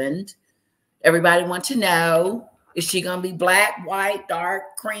husband, everybody wants to know, is she going to be black, white,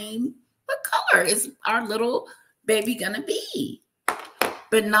 dark, cream? What color is our little baby going to be?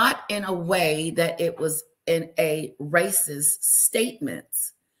 But not in a way that it was in a racist statement.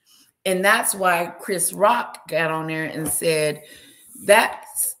 And that's why Chris Rock got on there and said that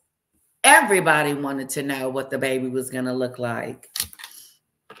everybody wanted to know what the baby was going to look like.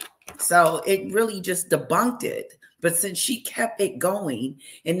 So it really just debunked it. But since she kept it going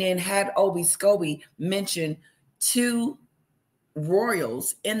and then had Obi Scobie mention 2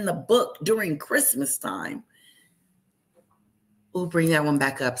 royals in the book during Christmas time. We'll bring that one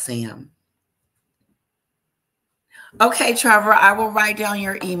back up, Sam. Okay, Trevor, I will write down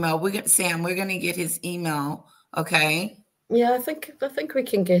your email. Sam, we're going to get his email, okay? Yeah, I think we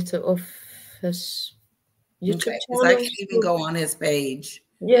can get it off his YouTube channel. I can't even go on his page.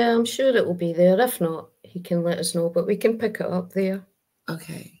 Yeah, I'm sure it will be there. If not, he can let us know, but we can pick it up there.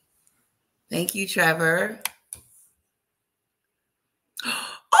 Okay. Thank you, Trevor. Oh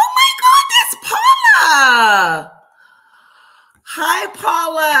my goodness, Paula! Hi,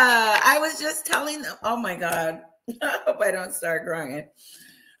 Paula. I was just telling them. Oh my God. I hope I don't start crying.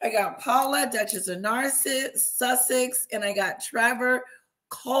 I got Paula, Duchess of Sussex, and I got Trevor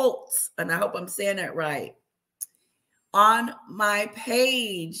Colts, and I hope I'm saying that right, on my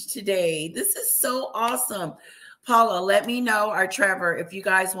page today. This is so awesome. Paula, let me know, or Trevor, if you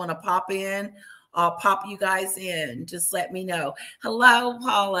guys want to pop in, I'll pop you guys in. Just let me know. Hello,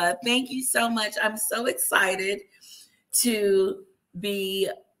 Paula. Thank you so much. I'm so excited to be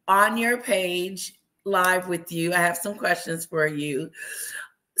on your page live with you. I have some questions for you.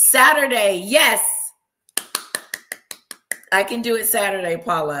 Saturday, yes. I can do it Saturday,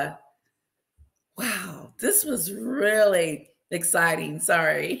 Paula. Wow, this was really exciting.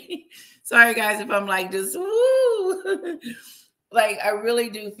 Sorry. Sorry, guys, if I'm like just woo. Like, I really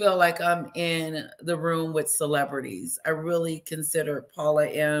do feel like I'm in the room with celebrities. I really consider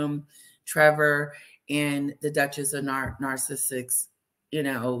PaulaM, Trevor, and the Duchess of Narcissus, you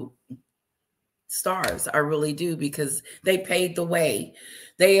know, stars. I really do, because they paved the way.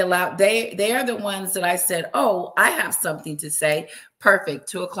 They are the ones that I said, oh, I have something to say. Perfect.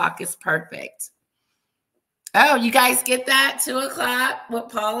 2 o'clock is perfect. Oh, you guys get that? 2 o'clock with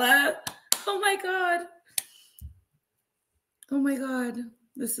Paula? Oh my God. Oh my God.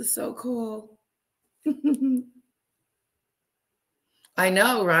 This is so cool. I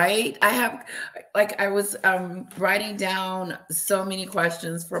know, right? I was writing down so many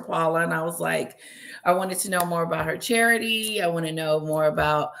questions for Paula, and I was like, I wanted to know more about her charity. I want to know more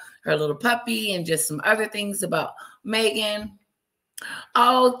about her little puppy and just some other things about Meghan.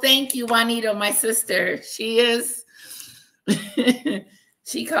 Oh, thank you, Juanita, my sister. She is,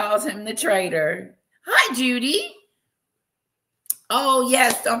 she calls him the traitor. Hi, Judy. Oh,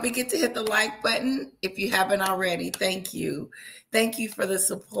 yes. Don't forget to hit the like button if you haven't already. Thank you. Thank you for the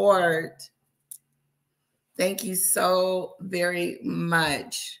support. Thank you so very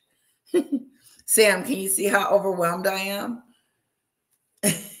much. Sam, can you see how overwhelmed I am?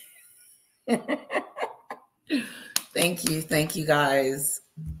 Thank you. Thank you, guys.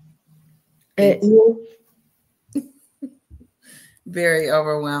 No. Very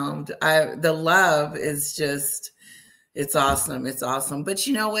overwhelmed. The love is just, it's awesome. It's awesome. But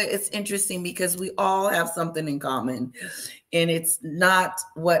you know what? It's interesting because we all have something in common. And it's not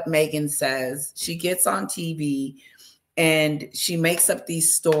what Meghan says. She gets on TV and she makes up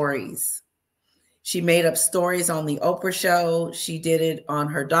these stories. She made up stories on the Oprah show. She did it on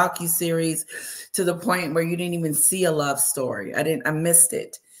her docuseries to the point where you didn't even see a love story. I missed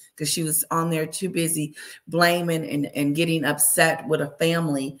it because she was on there too busy blaming and getting upset with a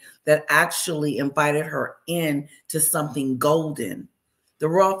family that actually invited her in to something golden. The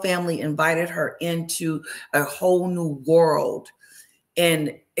royal family invited her into a whole new world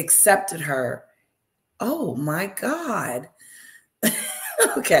and accepted her. Oh my God.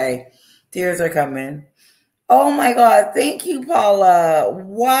 Okay. Tears are coming. Oh my God. Thank you, Paula.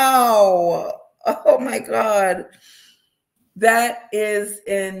 Wow. Oh my God. That is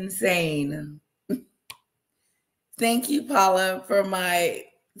insane. Thank you, Paula, for my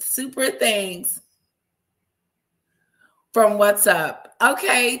super thanks from What's Up.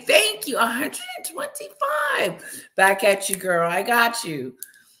 Okay, thank you. 125. Back at you, girl. I got you.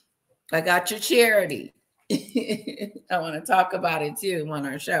 I got your charity. I want to talk about it too on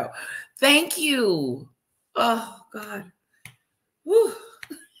our show. Thank you. Oh, God. Woo.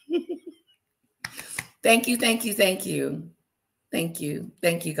 Thank you, thank you, thank you. Thank you.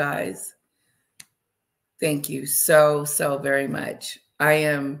 Thank you, guys. Thank you so, so very much. I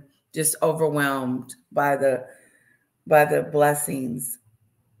am just overwhelmed by the blessings.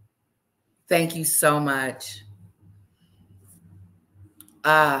 Thank you so much.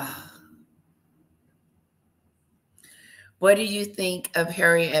 What do you think of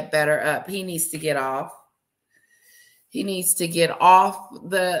Harry at Better Up? He needs to get off. He needs to get off.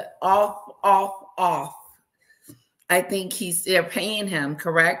 I think they're paying him,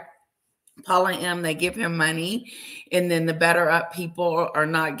 correct? PaulaM, they give him money, and then the Better Up people are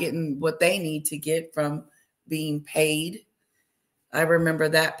not getting what they need to get from being paid. I remember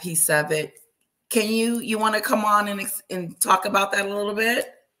that piece of it. Can you want to come on and talk about that a little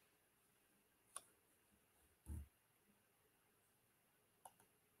bit?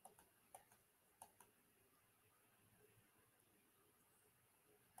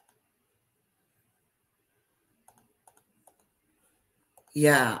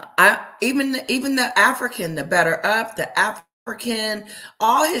 Yeah, even the African, the Better Up, the African,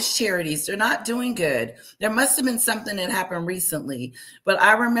 all his charities, they're not doing good. There must have been something that happened recently, but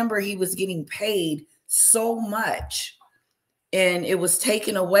I remember he was getting paid so much and it was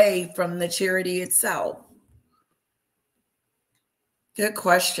taken away from the charity itself. Good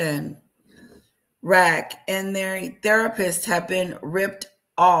question. Rack and their therapists have been ripped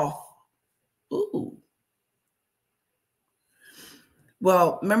off. Ooh.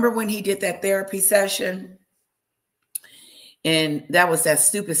 Well, remember when he did that therapy session? And that was that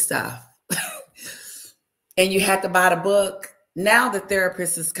stupid stuff. And you had to buy the book. Now the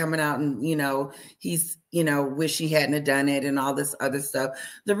therapist is coming out and, he's, wish he hadn't have done it and all this other stuff.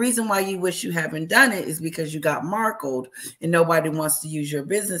 The reason why you wish you haven't done it is because you got markled and nobody wants to use your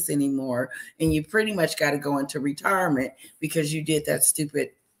business anymore. And you pretty much got to go into retirement because you did that stupid,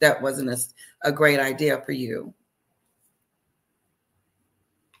 that wasn't a great idea for you.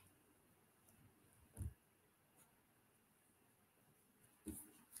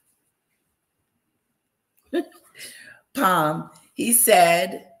 Palm, he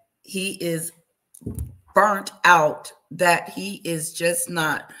said he is burnt out, that he is just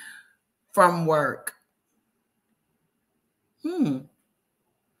not from work. Who,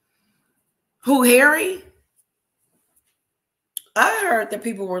 Harry? I heard that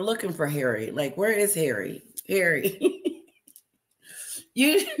people were looking for Harry. Like, where is Harry? Harry.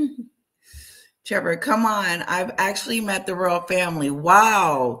 Trevor, come on. I've actually met the royal family.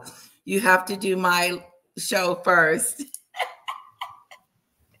 Wow. You have to do my show first.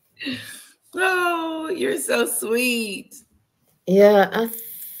 Oh, you're so sweet. Yeah.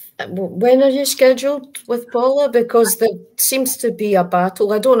 When are you scheduled with Paula? Because there seems to be a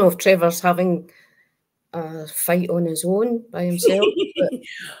battle. I don't know if Trevor's having a fight on his own by himself,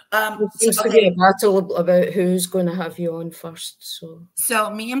 but there seems to be a battle about who's going to have you on first. So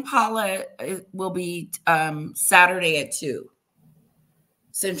me and Paula will be Saturday at 2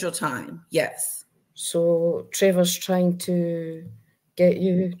 Central Time. Yes. So Trevor's trying to get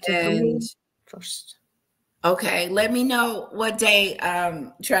you to come in first. Okay, let me know what day,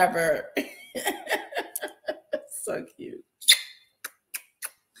 Trevor. So cute.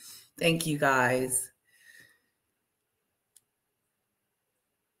 Thank you, guys.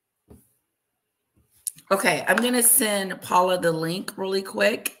 Okay, I'm going to send Paula the link really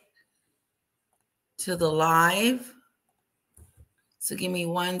quick to the live. So give me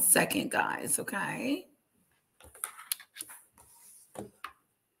 1 second, guys, okay?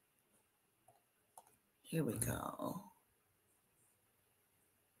 Here we go.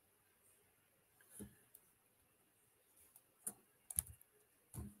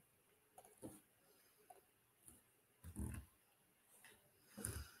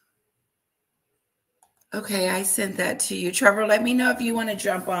 Okay, I sent that to you. Trevor, let me know if you want to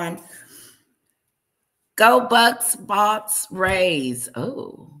jump on. Go Bucks, Bots, Rays.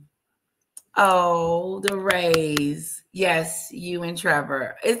 Oh, the Rays. Yes, you and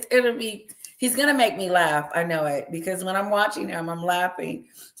Trevor. It'll be, he's going to make me laugh. I know it, because when I'm watching him, I'm laughing,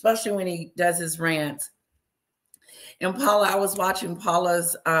 especially when he does his rants. And Paula, I was watching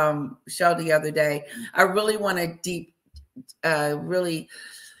Paula's show the other day. I really want to really,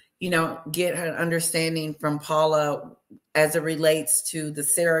 get an understanding from Paula as it relates to the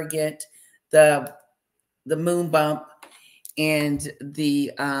surrogate, the moon bump, and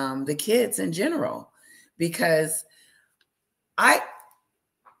the kids in general, because I'm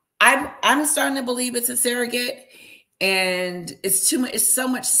starting to believe it's a surrogate, and it's too much. It's so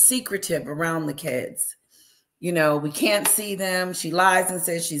much secretive around the kids. We can't see them. She lies and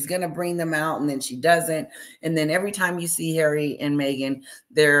says she's going to bring them out, and then she doesn't. And then every time you see Harry and Meghan,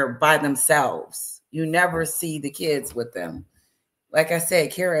 they're by themselves. You never see the kids with them. Like I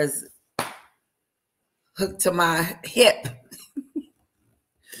said, Kara's hooked to my hip.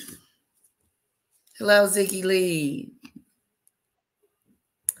 Hello, Ziggy Lee.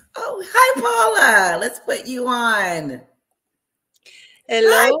 Oh, hi, Paula. Let's put you on. Hello.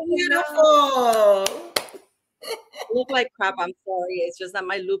 Hi, beautiful. I look like crap. I'm sorry. It's just that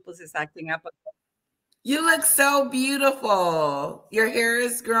my lupus is acting up. You look so beautiful. Your hair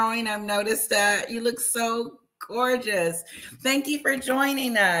is growing. I've noticed that. You look so gorgeous. Thank you for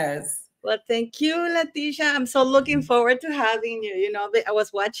joining us. Well, thank you, Leticia. I'm so looking forward to having you. I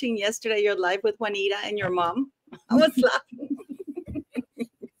was watching yesterday your live with Juanita and your mom. I was laughing.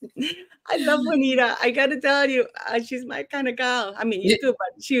 I love Juanita. I got to tell you, she's my kind of gal. I mean, you too,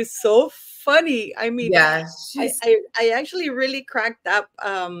 but she was so funny. I mean, yeah, I actually really cracked up.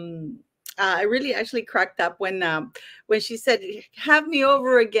 I really actually cracked up when she said, "Have me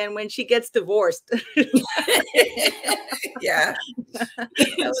over again" when she gets divorced. Yeah, that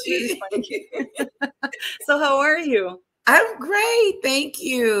was really funny. So, how are you? I'm great, thank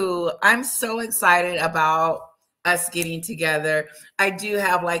you. I'm so excited about us getting together. I do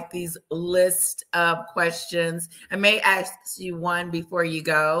have like these list of questions. I may ask you one before you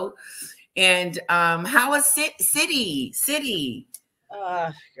go. And how is City?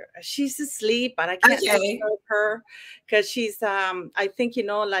 She's asleep, but I can't disturb her because she's I think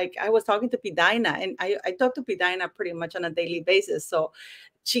like I was talking to Pidina, and I talk to Pidina pretty much on a daily basis, so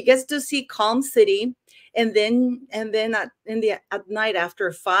she gets to see Calm City, and then at night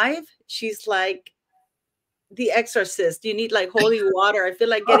after 5 she's like The Exorcist. You need like holy water. I feel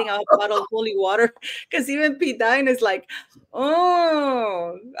like getting a bottle of holy water, because even Pidine is like,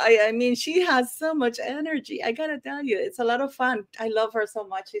 oh, I mean, she has so much energy. I gotta tell you, it's a lot of fun. I love her so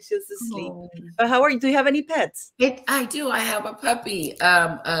much. She's just asleep. But how are you? Do you have any pets? I do. I have a puppy,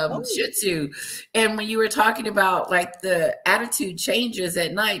 Shih Tzu. And when you were talking about like the attitude changes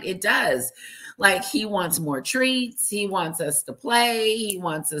at night, it does. Like he wants more treats. He wants us to play. He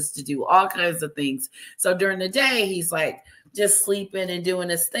wants us to do all kinds of things. So during the day, he's like just sleeping and doing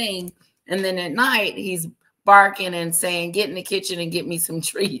his thing. And then at night, he's barking and saying, "Get in the kitchen and get me some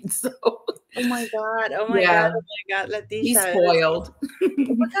treats." So, oh my God. Oh my God. Oh my God. Leticia. He's spoiled.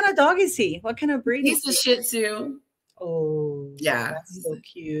 What kind of dog is he? What kind of breed He's is a Shih Tzu. Oh, yeah. That's so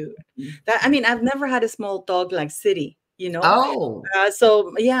cute. I mean, I've never had a small dog like City. Oh,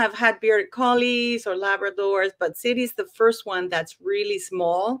 so yeah, I've had bearded collies or Labradors, but City's the first one that's really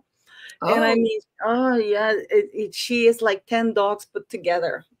small. And I mean, oh yeah, she is like 10 dogs put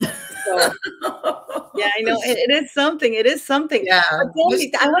together. So yeah, I know it is something. It is something. Yeah. But tell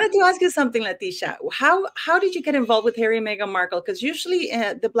me, I wanted to ask you something, Leticia. How did you get involved with Harry and Meghan Markle? Because usually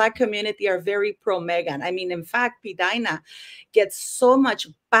the Black community are very pro Meghan. I mean, in fact, Pidina gets so much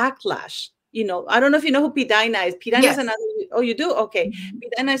backlash. You know, I don't know if you know who Pidina is. Pidina is another. Oh, you do? Okay.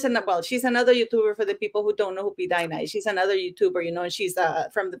 Pidina is well, she's another YouTuber for the people who don't know who Pidina is. She's another YouTuber, you know, and she's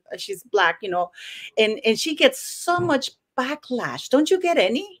she's Black, you know, and she gets so much backlash. Don't you get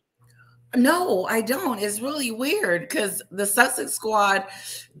any? No, I don't. It's really weird because the Sussex Squad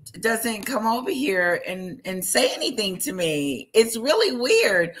doesn't come over here and say anything to me. It's really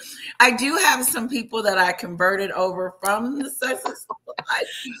weird. I do have some people that I converted over from the Sussex Squad,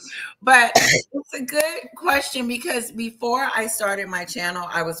 but it's a good question because before I started my channel,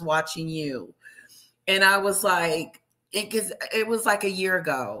 I was watching you, and I was like, it was like a year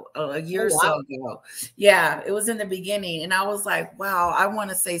ago, a year or so ago. Yeah, it was in the beginning. And I was like, wow, I want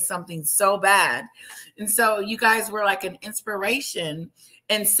to say something so bad. And so you guys were like an inspiration.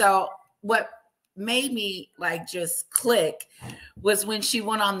 And so what made me like just click was when she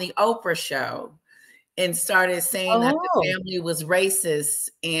went on the Oprah show and started saying that the family was racist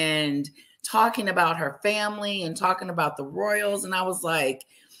and talking about her family and talking about the royals. And I was like,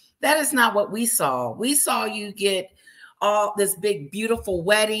 that is not what we saw. We saw you get all this big, beautiful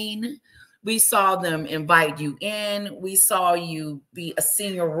wedding. We saw them invite you in. We saw you be a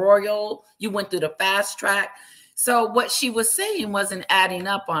senior royal. You went through the fast track. So what she was saying wasn't adding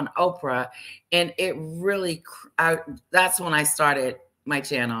up on Oprah. And it really, that's when I started my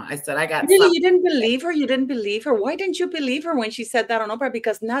channel. I said, I got really, you didn't believe her? You didn't believe her? Why didn't you believe her when she said that on Oprah?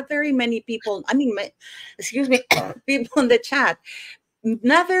 Because not very many people, I mean, excuse me, people in the chat,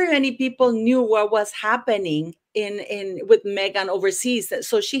 not very many people knew what was happening in with Meghan overseas.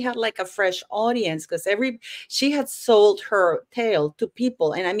 So she had like a fresh audience because she had sold her tale to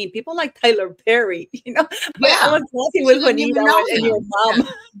people. And I mean, people like Tyler Perry, you know. Yeah. I was talking with Juanita and your mom.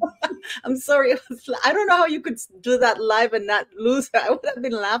 Yeah. I'm sorry. I don't know how you could do that live and not lose her. I would have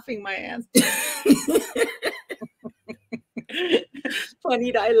been laughing my ass.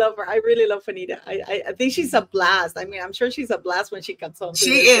 Juanita, I love her. I really love Juanita. I think she's a blast. I mean, I'm sure she's a blast when she comes home.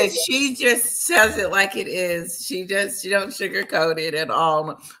 She is. She just says it like it is. She don't sugarcoat it at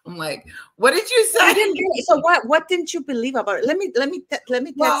all. I'm like, what did you say? So what didn't you believe about it? Let me text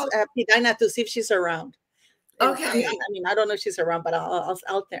Pidina to see if she's around. Okay. I mean, I don't know if she's around, but I'll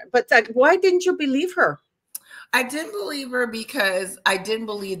out there. But why didn't you believe her? I didn't believe her because I didn't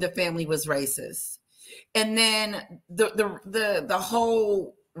believe the family was racist. And then the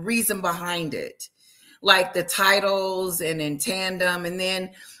whole reason behind it, like the titles and in tandem. And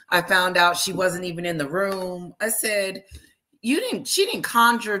then I found out she wasn't even in the room. I said, she didn't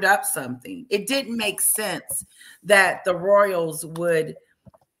conjured up something. It didn't make sense that the royals would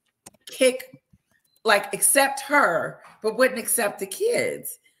accept her, but wouldn't accept the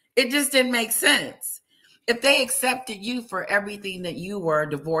kids. It just didn't make sense. If they accepted you for everything that you were,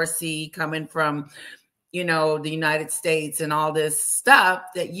 divorcee, coming from, you know, the United States and all this stuff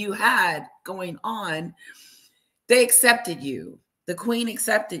that you had going on, they accepted you. The Queen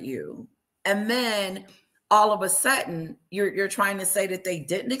accepted you. And then all of a sudden you're trying to say that they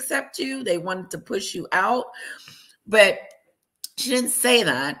didn't accept you. They wanted to push you out. But she didn't say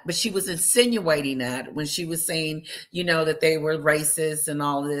that, but she was insinuating that when she was saying, you know, that they were racist and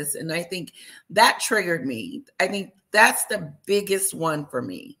all this. And I think that triggered me. I think that's the biggest one for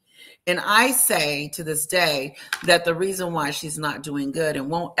me. And I say to this day that the reason why she's not doing good and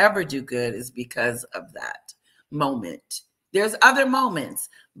won't ever do good is because of that moment. There's other moments,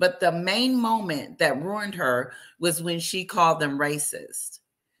 but the main moment that ruined her was when she called them racist,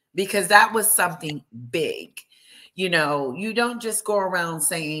 because that was something big. You know, you don't just go around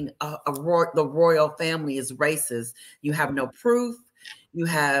saying the royal family is racist. You have no proof. You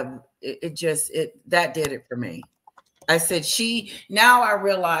have that did it for me. I said now I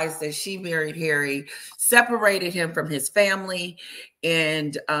realize that she married Harry, separated him from his family,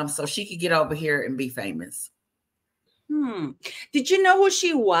 and so she could get over here and be famous. Did you know who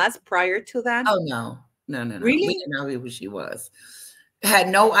she was prior to that? Oh, no. Really? We didn't know who she was. Had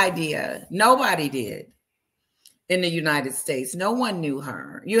no idea. Nobody did in the United States. No one knew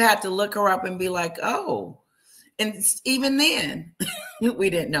her. You had to look her up and be like, oh. And even then, we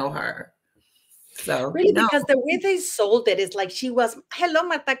didn't know her. So really, because the way they sold it is like she was, hello,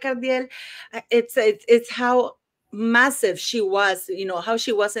 Marta Cardiel. It's how massive she was, you know, how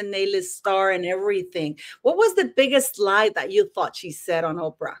she was an A-list star and everything. What was the biggest lie that you thought she said on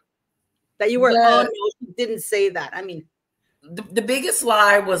Oprah? That you were, oh no, she didn't say that. I mean, the biggest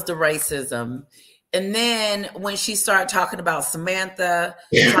lie was the racism. And then when she started talking about Samantha,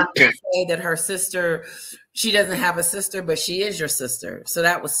 trying to say that her sister, she doesn't have a sister, but she is your sister. So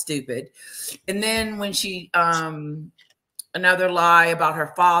that was stupid. And then when she, another lie about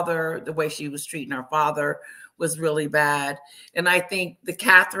her father, the way she was treating her father was really bad. And I think the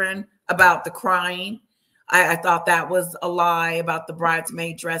Catherine about the crying, I thought that was a lie about the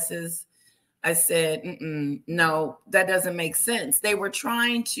bridesmaid dresses. I said, no, that doesn't make sense. They were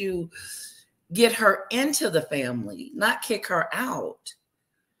trying to get her into the family, not kick her out.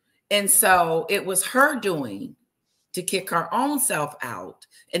 And so it was her doing to kick her own self out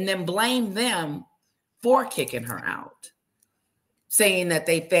and then blame them for kicking her out, saying that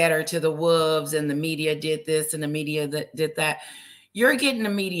they fed her to the wolves and the media did this and the media that did that. You're getting the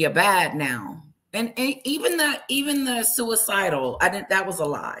media bad now. And even the suicidal, that was a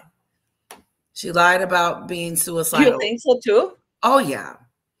lie. She lied about being suicidal. You think so too? Oh yeah.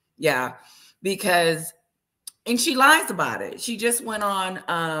 Yeah. Because, and she lies about it. She just went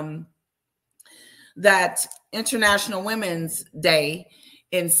on that International Women's Day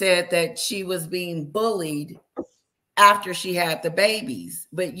and said that she was being bullied after she had the babies.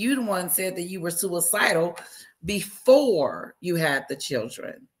 But you the one said that you were suicidal before you had the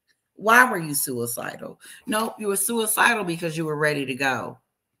children. Why were you suicidal? No, you were suicidal because you were ready to go.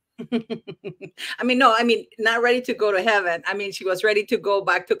 I mean, no, I mean, not ready to go to heaven. I mean, she was ready to go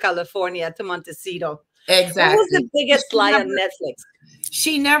back to California, to Montecito. Exactly. What was the biggest lie on Netflix?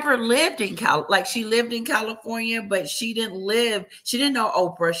 She never lived in she lived in California, but she didn't know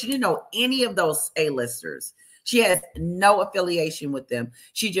Oprah. She didn't know any of those A-listers. She has no affiliation with them.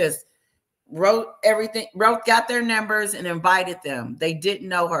 She just wrote everything, got their numbers and invited them. They didn't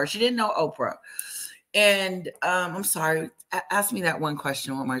know her. She didn't know Oprah. And I'm sorry, ask me that one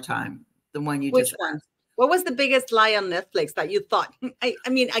question one more time. The one you just asked. What was the biggest lie on Netflix that you thought? I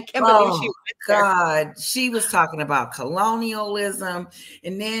mean, I can't believe she went there. God, she was talking about colonialism.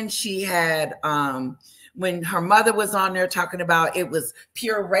 And then she had, when her mother was on there talking about it was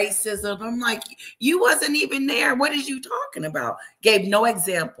pure racism. I'm like, you wasn't even there. What is you talking about? Gave no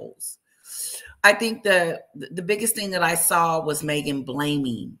examples. I think the biggest thing that I saw was Meghan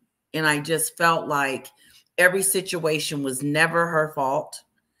blaming. And I just felt like every situation was never her fault.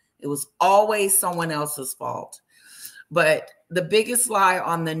 It was always someone else's fault. But the biggest lie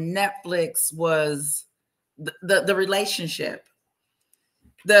on the Netflix was the relationship.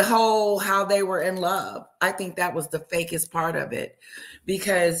 The whole how they were in love. I think that was the fakest part of it,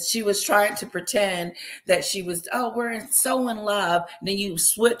 because she was trying to pretend that she was, oh, we're so in love. And then you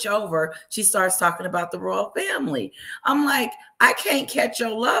switch over, she starts talking about the royal family. I'm like, I can't catch your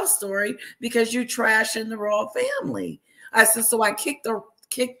love story because you're trashing the royal family. I said, so I kicked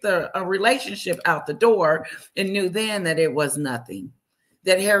the relationship out the door and knew then that it was nothing,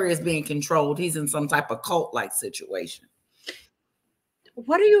 that Harry is being controlled. He's in some type of cult-like situation.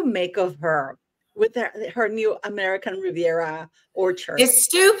 What do you make of her with her new American Riviera orchard? It's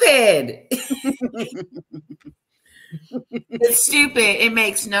stupid. It's stupid. It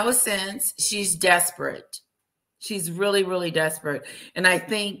makes no sense. She's desperate. She's really, really desperate. And I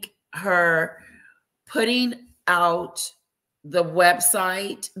think her putting out the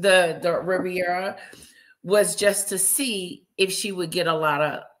website, the Riviera, was just to see if she would get a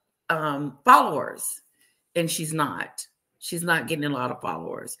lot of followers. And she's not. She's not getting a lot of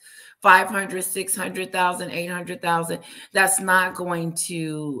followers. 500, 600,000, 800,000. That's not going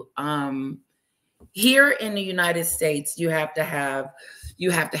to, here in the United States, you have to have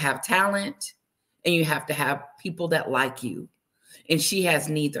talent and you have to have people that like you. And she has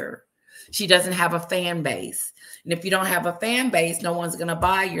neither. She doesn't have a fan base. And if you don't have a fan base, no one's going to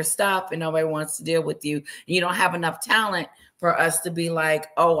buy your stuff and nobody wants to deal with you. And you don't have enough talent for us to be like,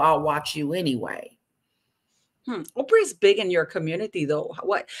 oh, I'll watch you anyway. Oprah is big in your community, though.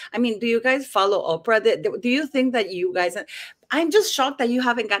 I mean, do you guys follow Oprah? Do you think that you guys? I'm just shocked that you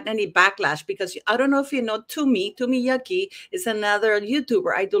haven't gotten any backlash, because I don't know if you know Tumi Yucky is another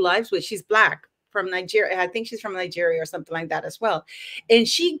YouTuber I do lives with. She's Black, from Nigeria. I think she's from Nigeria or something like that as well. And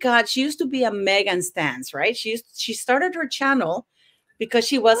she used to be a Meghan stans, right? She started her channel because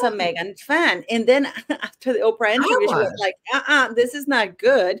she was a Meghan fan, and then after the Oprah interview, she was like, this is not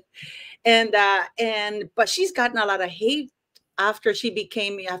good. But she's gotten a lot of hate after she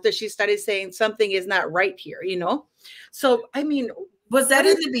started saying something is not right here, you know? So, I mean, was that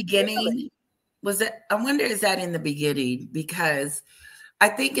in the beginning? I wonder, is that in the beginning? Because I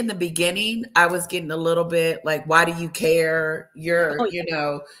think in the beginning, I was getting a little bit like, why do you care? You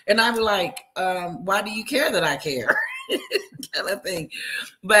know, and I'm like, why do you care that I care? Kind of thing.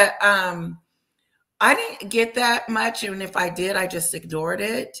 But I didn't get that much. And if I did, I just ignored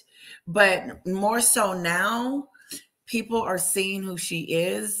it. But more so now, people are seeing who she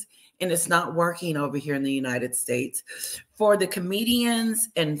is, and it's not working over here in the United States. For the comedians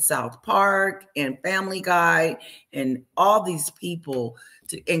in South Park and Family Guy and all these people,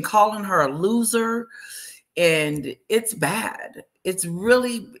 and calling her a loser, and it's bad. It's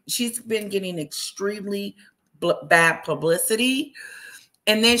really, she's been getting extremely bad publicity.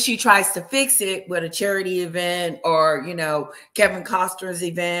 And then she tries to fix it with a charity event or, you know, Kevin Costner's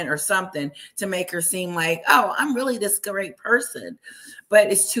event or something to make her seem like, oh, I'm really this great person.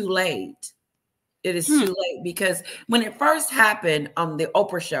 But it's too late. It is too late, because when it first happened on the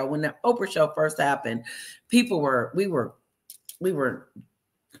Oprah show, when the Oprah show first happened, people were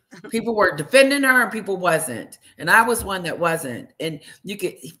defending her and people wasn't. And I was one that wasn't. And you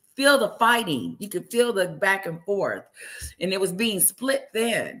could feel the fighting. You could feel the back and forth. And it was being split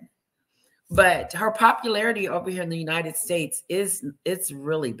then. But her popularity over here in the United States it's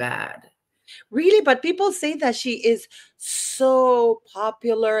really bad. Really? But people say that she is so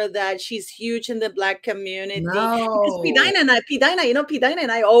popular, that she's huge in the Black community. No. Because P.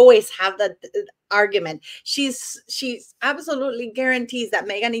 and I always have that argument. She's absolutely guarantees that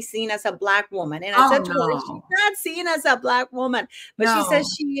Meghan is seen as a Black woman. And I said to her, she's not seen as a Black woman. But she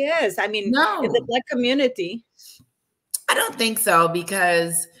says she is. I mean, in the Black community. I don't think so,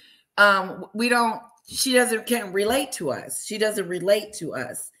 because she can't relate to us. She doesn't relate to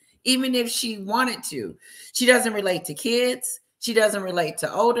us. Even if she wanted to, she doesn't relate to kids. She doesn't relate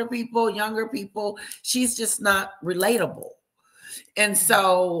to older people, younger people. She's just not relatable. And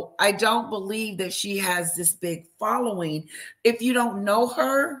so I don't believe that she has this big following. If you don't know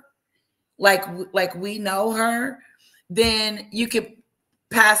her, like we know her, then you could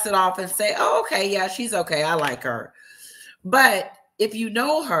pass it off and say, oh, okay, yeah, she's okay. I like her. But if you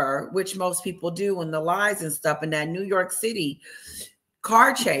know her, which most people do in the lies and stuff in that New York City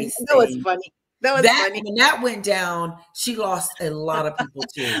car chase. That was funny. Funny. When that went down, she lost a lot of people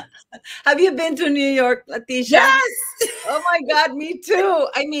too. Have you been to New York, Leticia? Yes. Oh my God, me too.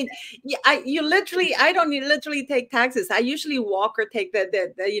 I mean, I don't literally take taxis. I usually walk or take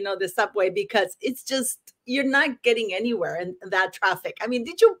the subway, because it's just, you're not getting anywhere in that traffic. I mean,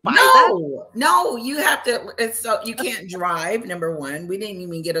 did you buy that? No, you have to. So you can't drive. Number one, we didn't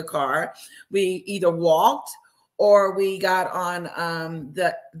even get a car. We either walked or we got on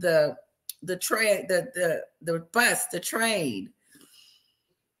the bus, the train.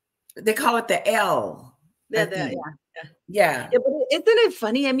 They call it the L. Yeah. But isn't it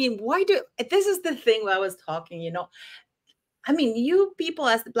funny? I mean, this is the thing where I was talking, you know. I mean, you people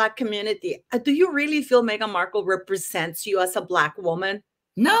as the Black community, do you really feel Meghan Markle represents you as a Black woman?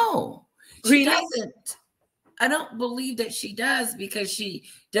 No, she doesn't. I don't believe that she does, because she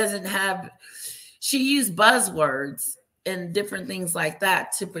doesn't have. She used buzzwords and different things like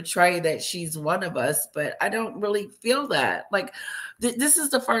that to portray that she's one of us, but I don't really feel that. Like, this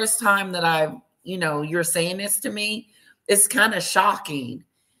is the first time that you're saying this to me. It's kind of shocking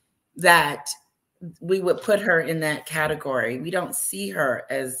that we would put her in that category. We don't see her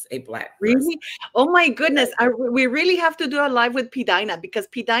as a Black person. Really? Oh my goodness. We really have to do a live with P. because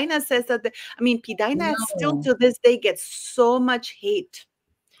P. says that, P. still to this day gets so much hate.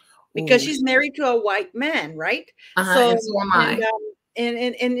 Because she's married to a white man, right? So am I.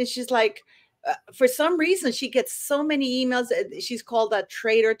 And she's like, for some reason, she gets so many emails. She's called a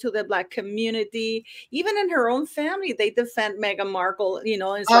traitor to the Black community. Even in her own family, they defend Meghan Markle. You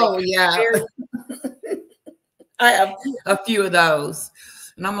know, it's I have a few of those,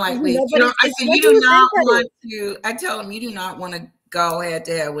 and I'm like, wait, I said, you do not want to. I tell them, you do not want to go head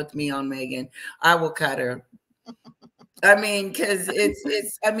to head with me on Meghan. I will cut her. I mean, because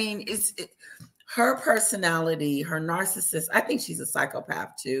it's her personality, her narcissist. I think she's a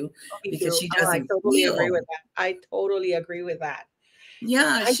psychopath too, because she doesn't. I totally agree with that. I totally agree with that.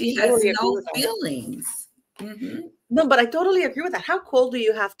 Yeah, she has no feelings. No, but I totally agree with that. How cold do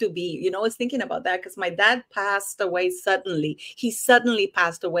you have to be? You know, I was thinking about that because my dad passed away suddenly. He suddenly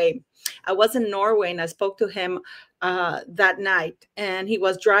passed away. I was in Norway and I spoke to him that night, and he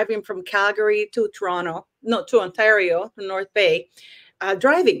was driving from Calgary to Ontario, North Bay,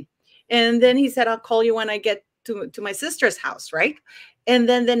 driving. And then he said, I'll call you when I get to my sister's house, right? And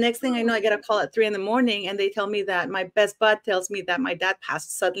then the next thing I know, I get a call at 3 in the morning, and they tell me that my best bud tells me that my dad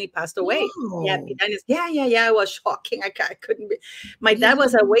suddenly passed away. Oh. Yeah. It was shocking. I couldn't be. My dad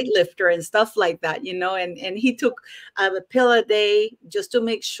was a weightlifter and stuff like that, you know, and he took a pill a day just to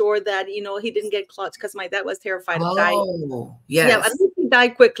make sure that, you know, he didn't get clots, because my dad was terrified of dying. Yes. Yeah, at least he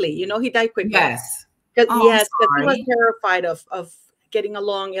died quickly. You know, he died quickly. Yes. Because he was terrified of getting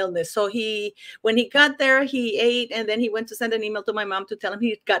along illness. So when he got there, he ate, and then he went to send an email to my mom to tell him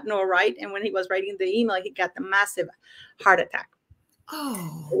he'd gotten all right. And when he was writing the email, he got the massive heart attack.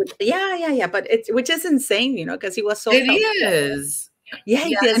 Oh, yeah. But which is insane, you know, because he was so it healthy. is. Yeah,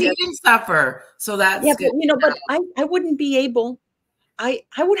 and he didn't suffer. So that's good. But, you know, but I wouldn't be able. I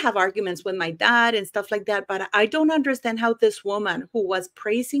would have arguments with my dad and stuff like that, but I don't understand how this woman who was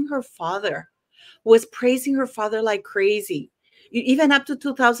praising her father like crazy, even up to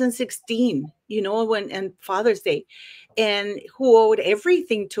 2016, you know, and Father's Day, and who owed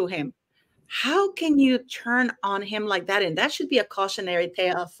everything to him. How can you turn on him like that? And that should be a cautionary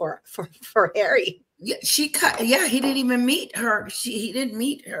tale for Harry. Yeah, he didn't even meet her. He didn't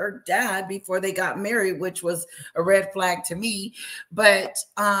meet her dad before they got married, which was a red flag to me. But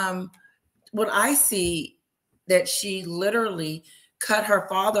what I see, that she literally cut her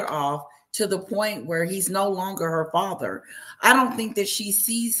father off to the point where he's no longer her father. I don't think that she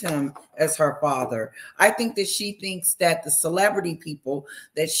sees him as her father. I think that she thinks that the celebrity people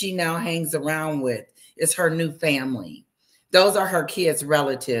that she now hangs around with is her new family. Those are her kids'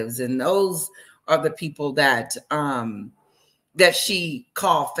 relatives, and those are the people that that she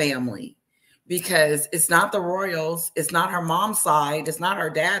call family, because it's not the royals, it's not her mom's side, it's not her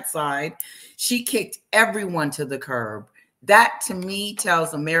dad's side. She kicked everyone to the curb. That to me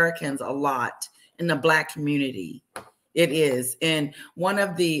tells Americans a lot in the Black community. It is. And one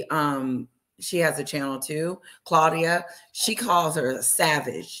of the she has a channel too, Claudia, she calls her a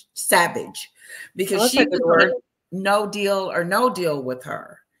savage because she was no deal with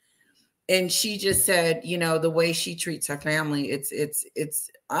her. And she just said, you know, the way she treats her family, it's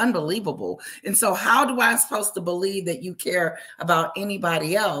unbelievable. And so how do I supposed to believe that you care about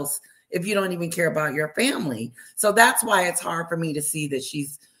anybody else if you don't even care about your family? So that's why it's hard for me to see that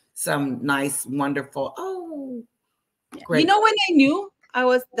she's some nice, wonderful, great. You know when I knew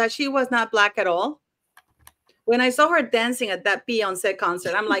that she was not Black at all? When I saw her dancing at that Beyonce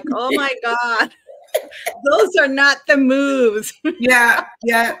concert, I'm like, oh my God, those are not the moves. Yeah.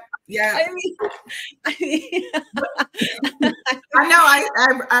 I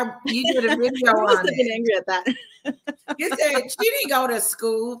know. You did a video on it. Been angry at that. You said she didn't go to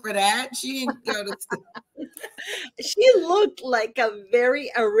school for that. She didn't go to school. She looked like a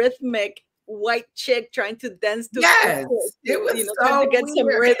very arrhythmic white chick trying to dance to it was, you know, so trying to get weird. some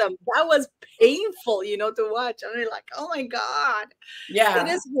rhythm. That was painful, you know, to watch. I mean, like, oh my God. Yeah. It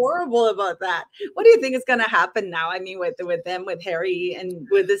is horrible about that. What do you think is going to happen now? I mean, with them, with Harry, and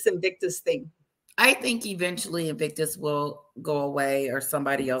with this Invictus thing? I think eventually Invictus will go away or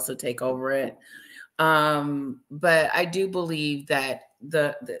somebody else will take over it. But I do believe that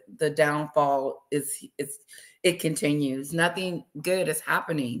the downfall it continues. Nothing good is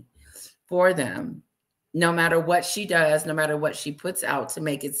happening for them. No matter what she does, no matter what she puts out to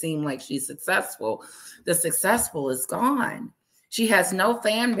make it seem like she's successful, the successful is gone. She has no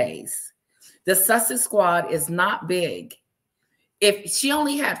fan base. The Sussex Squad is not big. If she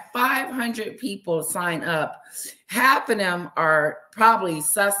only had 500 people sign up, half of them are probably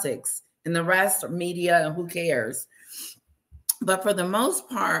Sussex and the rest are media and who cares. But for the most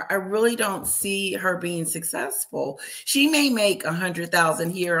part, I really don't see her being successful. She may make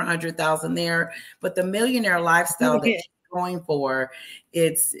 100,000 here, 100,000 there, but the millionaire lifestyle that she's going for,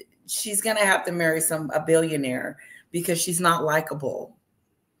 she's going to have to marry a billionaire because she's not likable.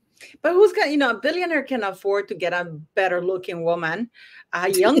 But who's got, you know, a billionaire can afford to get a better looking woman, a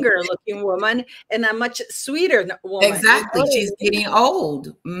younger looking woman, and a much sweeter woman. Exactly. She's getting old.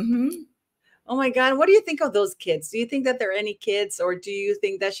 Mm-hmm. Oh my God. What do you think of those kids? Do you think that there are any kids, or do you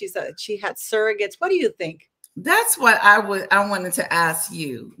think that she had surrogates? What do you think? That's what I wanted to ask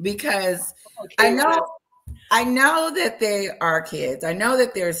you, because I know that they are kids. I know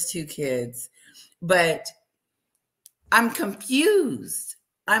that there's 2 kids, but I'm confused.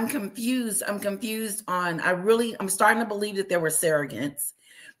 I'm starting to believe that there were surrogates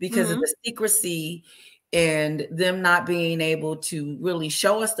because of the secrecy and them not being able to really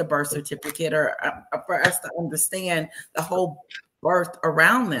show us the birth certificate or for us to understand the whole birth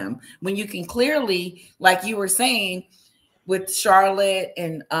around them. When you can clearly, like you were saying, with Charlotte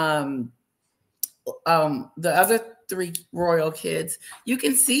and the other 3 royal kids, you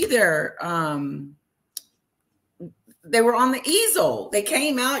can see they were on the easel. They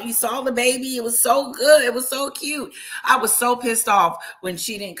came out. You saw the baby. It was so good. It was so cute. I was so pissed off when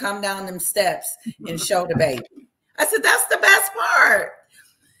she didn't come down them steps and show the baby. I said, that's the best part.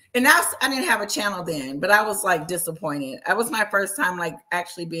 And I didn't have a channel then, but I was like disappointed. That was my first time like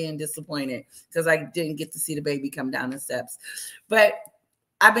actually being disappointed because I didn't get to see the baby come down the steps. But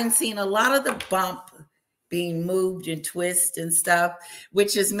I've been seeing a lot of the bump being moved and twist and stuff,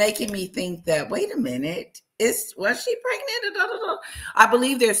 which is making me think that, wait a minute, was she pregnant? I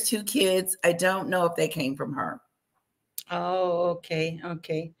believe there's 2 kids. I don't know if they came from her. Oh, okay.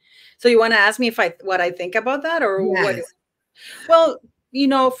 Okay. So you want to ask me if what I think about that, or what? Yes. Well,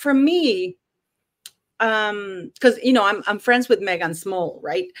 for me, because I'm friends with Meghan Small,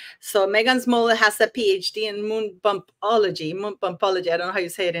 right? So Meghan Small has a PhD in moon bumpology. I don't know how you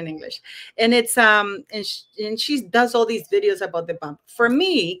say it in English. And it's and she does all these videos about the bump. For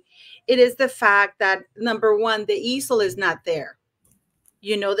me, it is the fact that, number one, the easel is not there.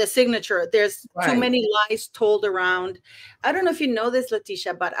 The signature. There's too many lies told around. I don't know if you know this,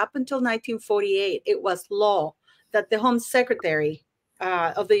 Leticia, but up until 1948, it was law that the Home Secretary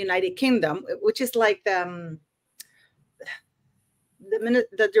of the United Kingdom, which is like the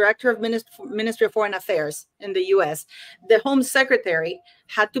director of Ministry of Foreign Affairs in the U.S., the Home Secretary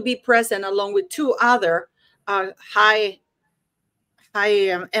had to be present along with 2 other high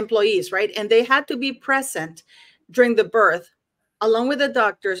employees, right? And they had to be present during the birth, along with the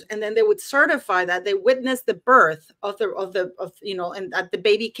doctors, and then they would certify that they witnessed the birth and that the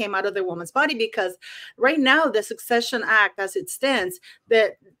baby came out of the woman's body. Because right now, the Succession Act, as it stands,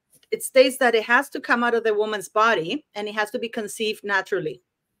 that it states that it has to come out of the woman's body and it has to be conceived naturally,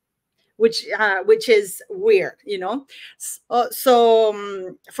 which is weird,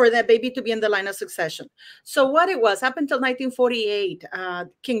 So for that baby to be in the line of succession. So what it was, up until 1948,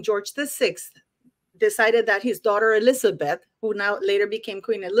 King George VI decided that his daughter Elizabeth, who now later became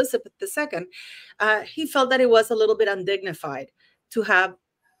Queen Elizabeth II, he felt that it was a little bit undignified to have,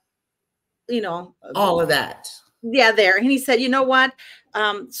 all of that. Yeah, there. And he said, you know what?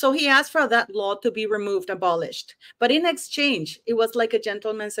 So he asked for that law to be removed, abolished. But in exchange, it was like a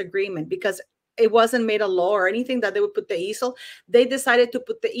gentleman's agreement, because it wasn't made a law or anything that they would put the easel. They decided to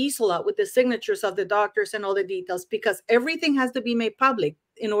put the easel out with the signatures of the doctors and all the details, because everything has to be made public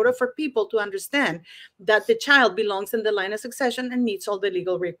in order for people to understand that the child belongs in the line of succession and meets all the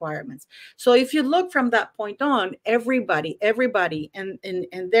legal requirements. So if you look from that point on, everybody, and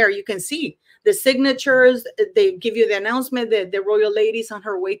there you can see the signatures. They give you the announcement that the royal lady's on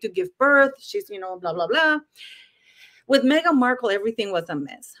her way to give birth. She's, blah, blah, blah. With Meghan Markle, everything was a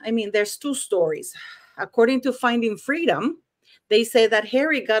mess. I mean, there's 2 stories. According to Finding Freedom, they say that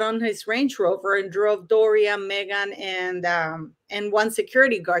Harry got on his Range Rover and drove Doria, Meghan, and one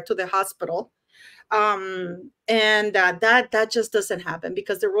security guard to the hospital. That just doesn't happen,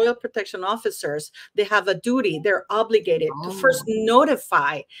 because the royal protection officers, they have a duty. They're obligated to first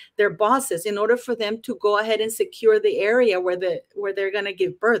notify their bosses in order for them to go ahead and secure the area where they're going to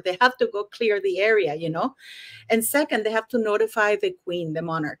give birth. They have to go clear the area, And second, they have to notify the queen, the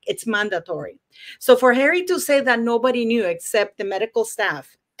monarch. It's mandatory. So for Harry to say that nobody knew except the medical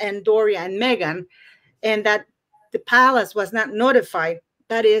staff and Doria and Meghan, and that the palace was not notified,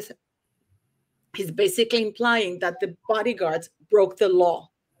 he's basically implying that the bodyguards broke the law,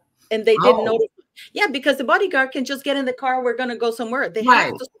 and they didn't notify. Yeah, because the bodyguard can just get in the car. We're going to go somewhere. They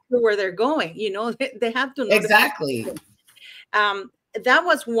have to secure where they're going. They have to notify. Exactly. That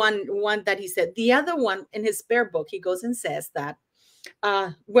was one that he said. The other one, in his spare book, he goes and says that,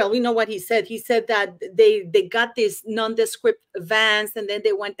 well, we know what he said. He said that they got these nondescript vans, and then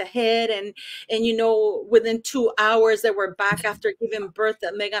they went ahead and within 2 hours they were back after giving birth.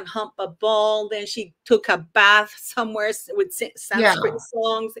 That Meghan humped a ball, then she took a bath somewhere with Sanskrit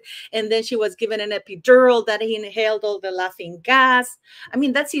songs, and then she was given an epidural that he inhaled all the laughing gas. I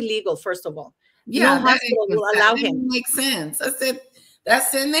mean, that's illegal, first of all. Yeah, no hospital will allow him. Makes sense. I said,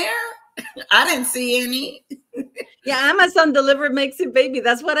 that's in there. I didn't see any. Yeah, Amazon delivered makes it baby.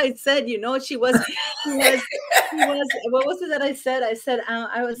 That's what I said. She was what was it that I said? I said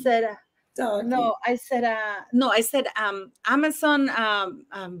Amazon.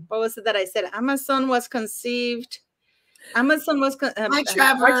 What was it that I said? Amazon was conceived. Amazon was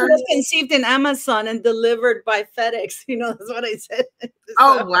conceived in Amazon and delivered by FedEx. That's what I said.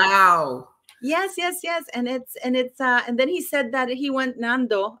 Oh, wow. Yes. And then he said that he went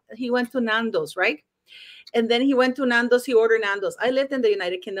to Nando's, right? And then he went to Nando's, he ordered Nando's. I lived in the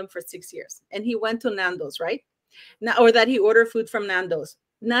United Kingdom for 6 years, and he went to Nando's, right? Or that he ordered food from Nando's.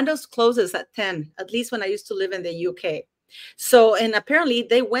 Nando's closes at 10, at least when I used to live in the UK. So, and apparently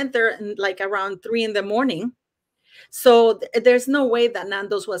they went there like around 3 in the morning. So there's no way that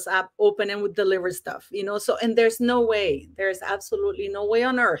Nando's was open and would deliver stuff, So, and there's absolutely no way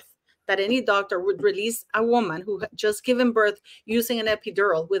on earth that any doctor would release a woman who had just given birth using an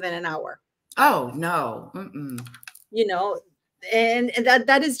epidural within an hour. Oh no. And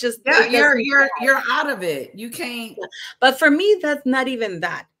that is just you're out of it. You can't. But for me, that's not even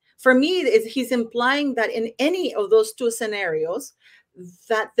that. For me, he's implying that in any of those two scenarios,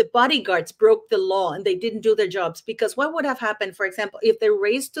 that the bodyguards broke the law and they didn't do their jobs. Because what would have happened, for example, if they're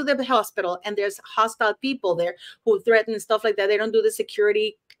raced to the hospital and there's hostile people there who threaten and stuff like that, they don't do the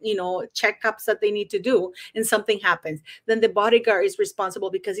security, you know, checkups that they need to do, and something happens, then the bodyguard is responsible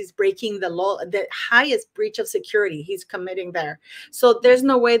because he's breaking the law, the highest breach of security he's committing there. So there's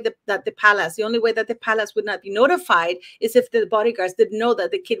no way that the palace, the only way that the palace would not be notified is if the bodyguards didn't know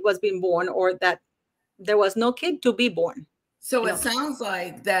that the kid was being born, or that there was no kid to be born. So it sounds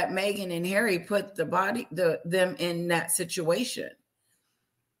like that Meghan and Harry put them in that situation.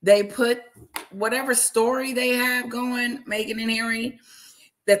 They put whatever story they have going, Meghan and Harry,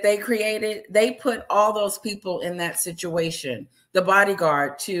 that they created, they put all those people in that situation. The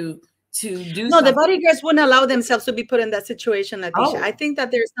bodyguard to do something. The bodyguards wouldn't allow themselves to be put in that situation, Leticia. I think that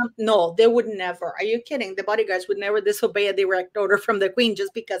there's no, they would never. Are you kidding? The bodyguards would never disobey a direct order from the Queen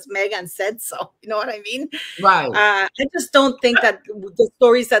just because Meghan said so. You know what I mean? Right. I just don't think that the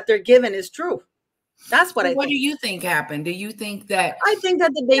stories that they're given is true. That's what I think. What do you think happened? Do you think that? I think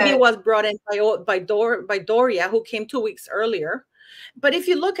that the baby was brought in by Doria, who came 2 weeks earlier. But if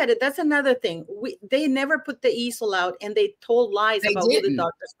you look at it, that's another thing. They never put the easel out, and they told lies about who the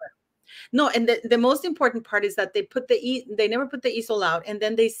doctors were. No, and the most important part is that they never put the easel out, and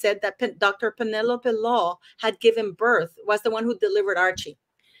then they said that Dr. Penelope Law had given birth, was the one who delivered Archie.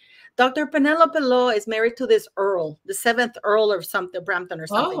 Dr. Penelope Law is married to this Earl, the 7th Earl or something, Brampton or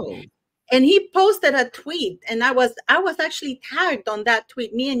something. Oh. And he posted a tweet, and I was actually tagged on that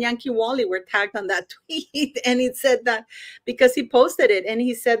tweet. Me and Yankee Wally were tagged on that tweet, and it said that because he posted it, and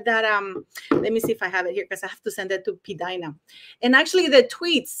he said that let me see if I have it here because I have to send it to Pidina. And actually, the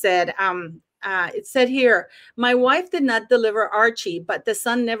tweet said it said here, my wife did not deliver Archie, but the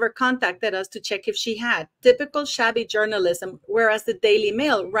son never contacted us to check if she had. Typical shabby journalism, whereas the Daily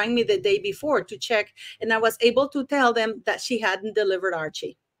Mail rang me the day before to check, and I was able to tell them that she hadn't delivered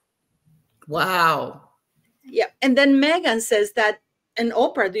Archie. Wow. Yeah. And then Meghan says that in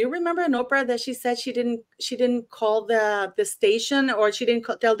Oprah, do you remember in Oprah that she said she didn't call the station, or she didn't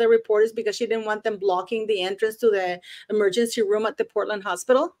tell the reporters because she didn't want them blocking the entrance to the emergency room at the Portland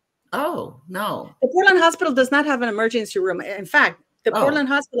hospital? Oh, no. The Portland hospital does not have an emergency room. In fact, the Portland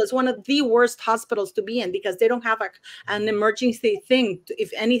hospital is one of the worst hospitals to be in because they don't have an emergency thing.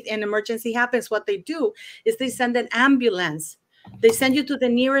 If an emergency happens, what they do is they send an ambulance. They send you to the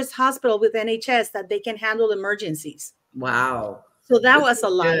nearest hospital with NHS that they can handle emergencies. Wow. So that was a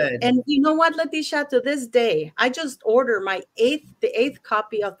lot. And you know what, Leticia, to this day, I just ordered the eighth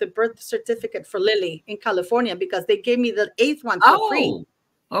copy of the birth certificate for Lily in California because they gave me the 8th one for free.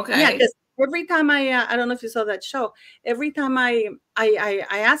 Okay. Yeah, because every time I don't know if you saw that show, every time I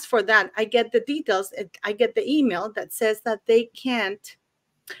ask for that, I get the details. I get the email that says that they can't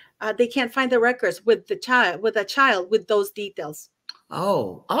find the records with a child with those details.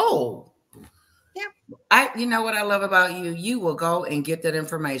 Oh. Yeah. You know what I love about you? You will go and get that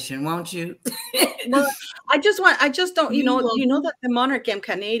information, won't you? Well, I just don't, you know that the monarchy, I'm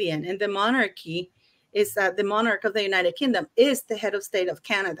Canadian, and the monarchy is the monarch of the United Kingdom is the head of state of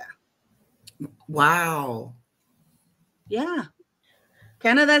Canada. Wow. Yeah.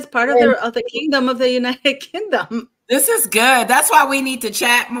 Canada is part of the kingdom of the United Kingdom. This is good. That's why we need to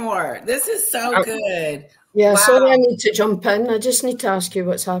chat more. This is so good. Yeah, sorry, I need to jump in. I just need to ask you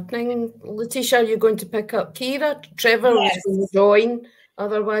what's happening. Leticia, are you going to pick up Kira? Trevor was going to join.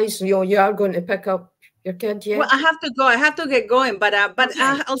 Otherwise, you are going to pick up your kid, yeah? Well, I have to go. I have to get going, but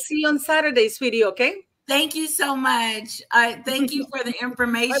I'll see you on Saturday, sweetie, okay? Thank you so much. Thank you for the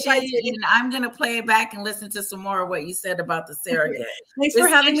information. Bye-bye, and I'm going to play it back and listen to some more of what you said about the surrogate. Thanks for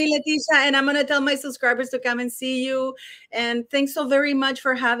having me, Leticia. And I'm going to tell my subscribers to come and see you. And thanks so very much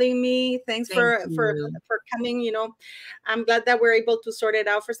for having me. Thanks for coming. You know, I'm glad that we're able to sort it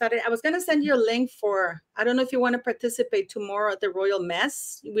out for Saturday. I was going to send you a link for, I don't know if you want to participate tomorrow at the Royal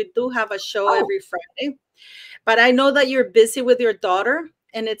Mess. We do have a show every Friday. But I know that you're busy with your daughter,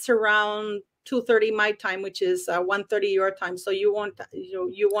 and it's around 2:30 my time, which is 1:30 your time. So you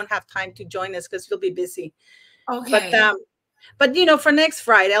won't have time to join us because you'll be busy. Okay. But you know, for next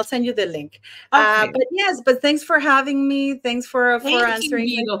Friday, I'll send you the link. Okay. But thanks for having me. Thanks for answering.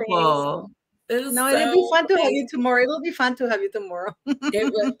 Beautiful. It'll be fun to have you tomorrow. It'll be fun to have you tomorrow.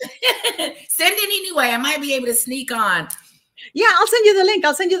 Send it anyway. I might be able to sneak on. Yeah, I'll send you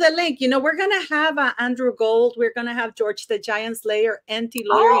the link. You know, we're going to have Andrew Gold. We're going to have George the Giant Slayer, NT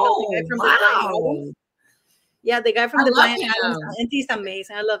Lawyer. Oh, wow. Yeah, the guy from I the love Blind Items. him. Anti's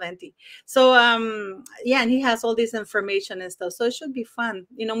amazing. I love Anti. So yeah, and he has all this information and stuff. So it should be fun.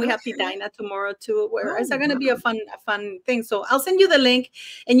 You know, we have Pidina tomorrow too, where it's going to be a fun thing. So I'll send you the link,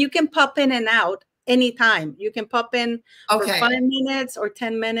 and you can pop in and out anytime. You can pop in for 5 minutes or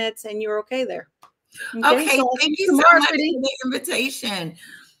 10 minutes, and you're okay there. Okay, so thank you so much for the invitation.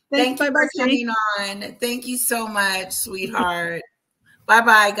 Thank you for coming on. Thank you so much, sweetheart.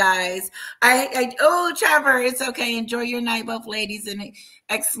 Bye-bye, guys. Oh, Trevor, it's okay. Enjoy your night, both ladies and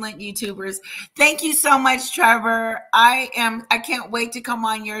excellent YouTubers. Thank you so much, Trevor. I can't wait to come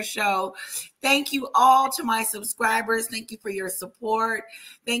on your show. Thank you all to my subscribers. Thank you for your support.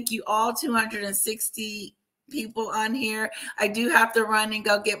 Thank you all 260 people on here. I do have to run and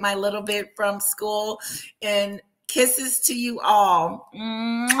go get my little bit from school, and kisses to you all.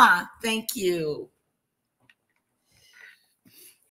 Mwah. Thank you.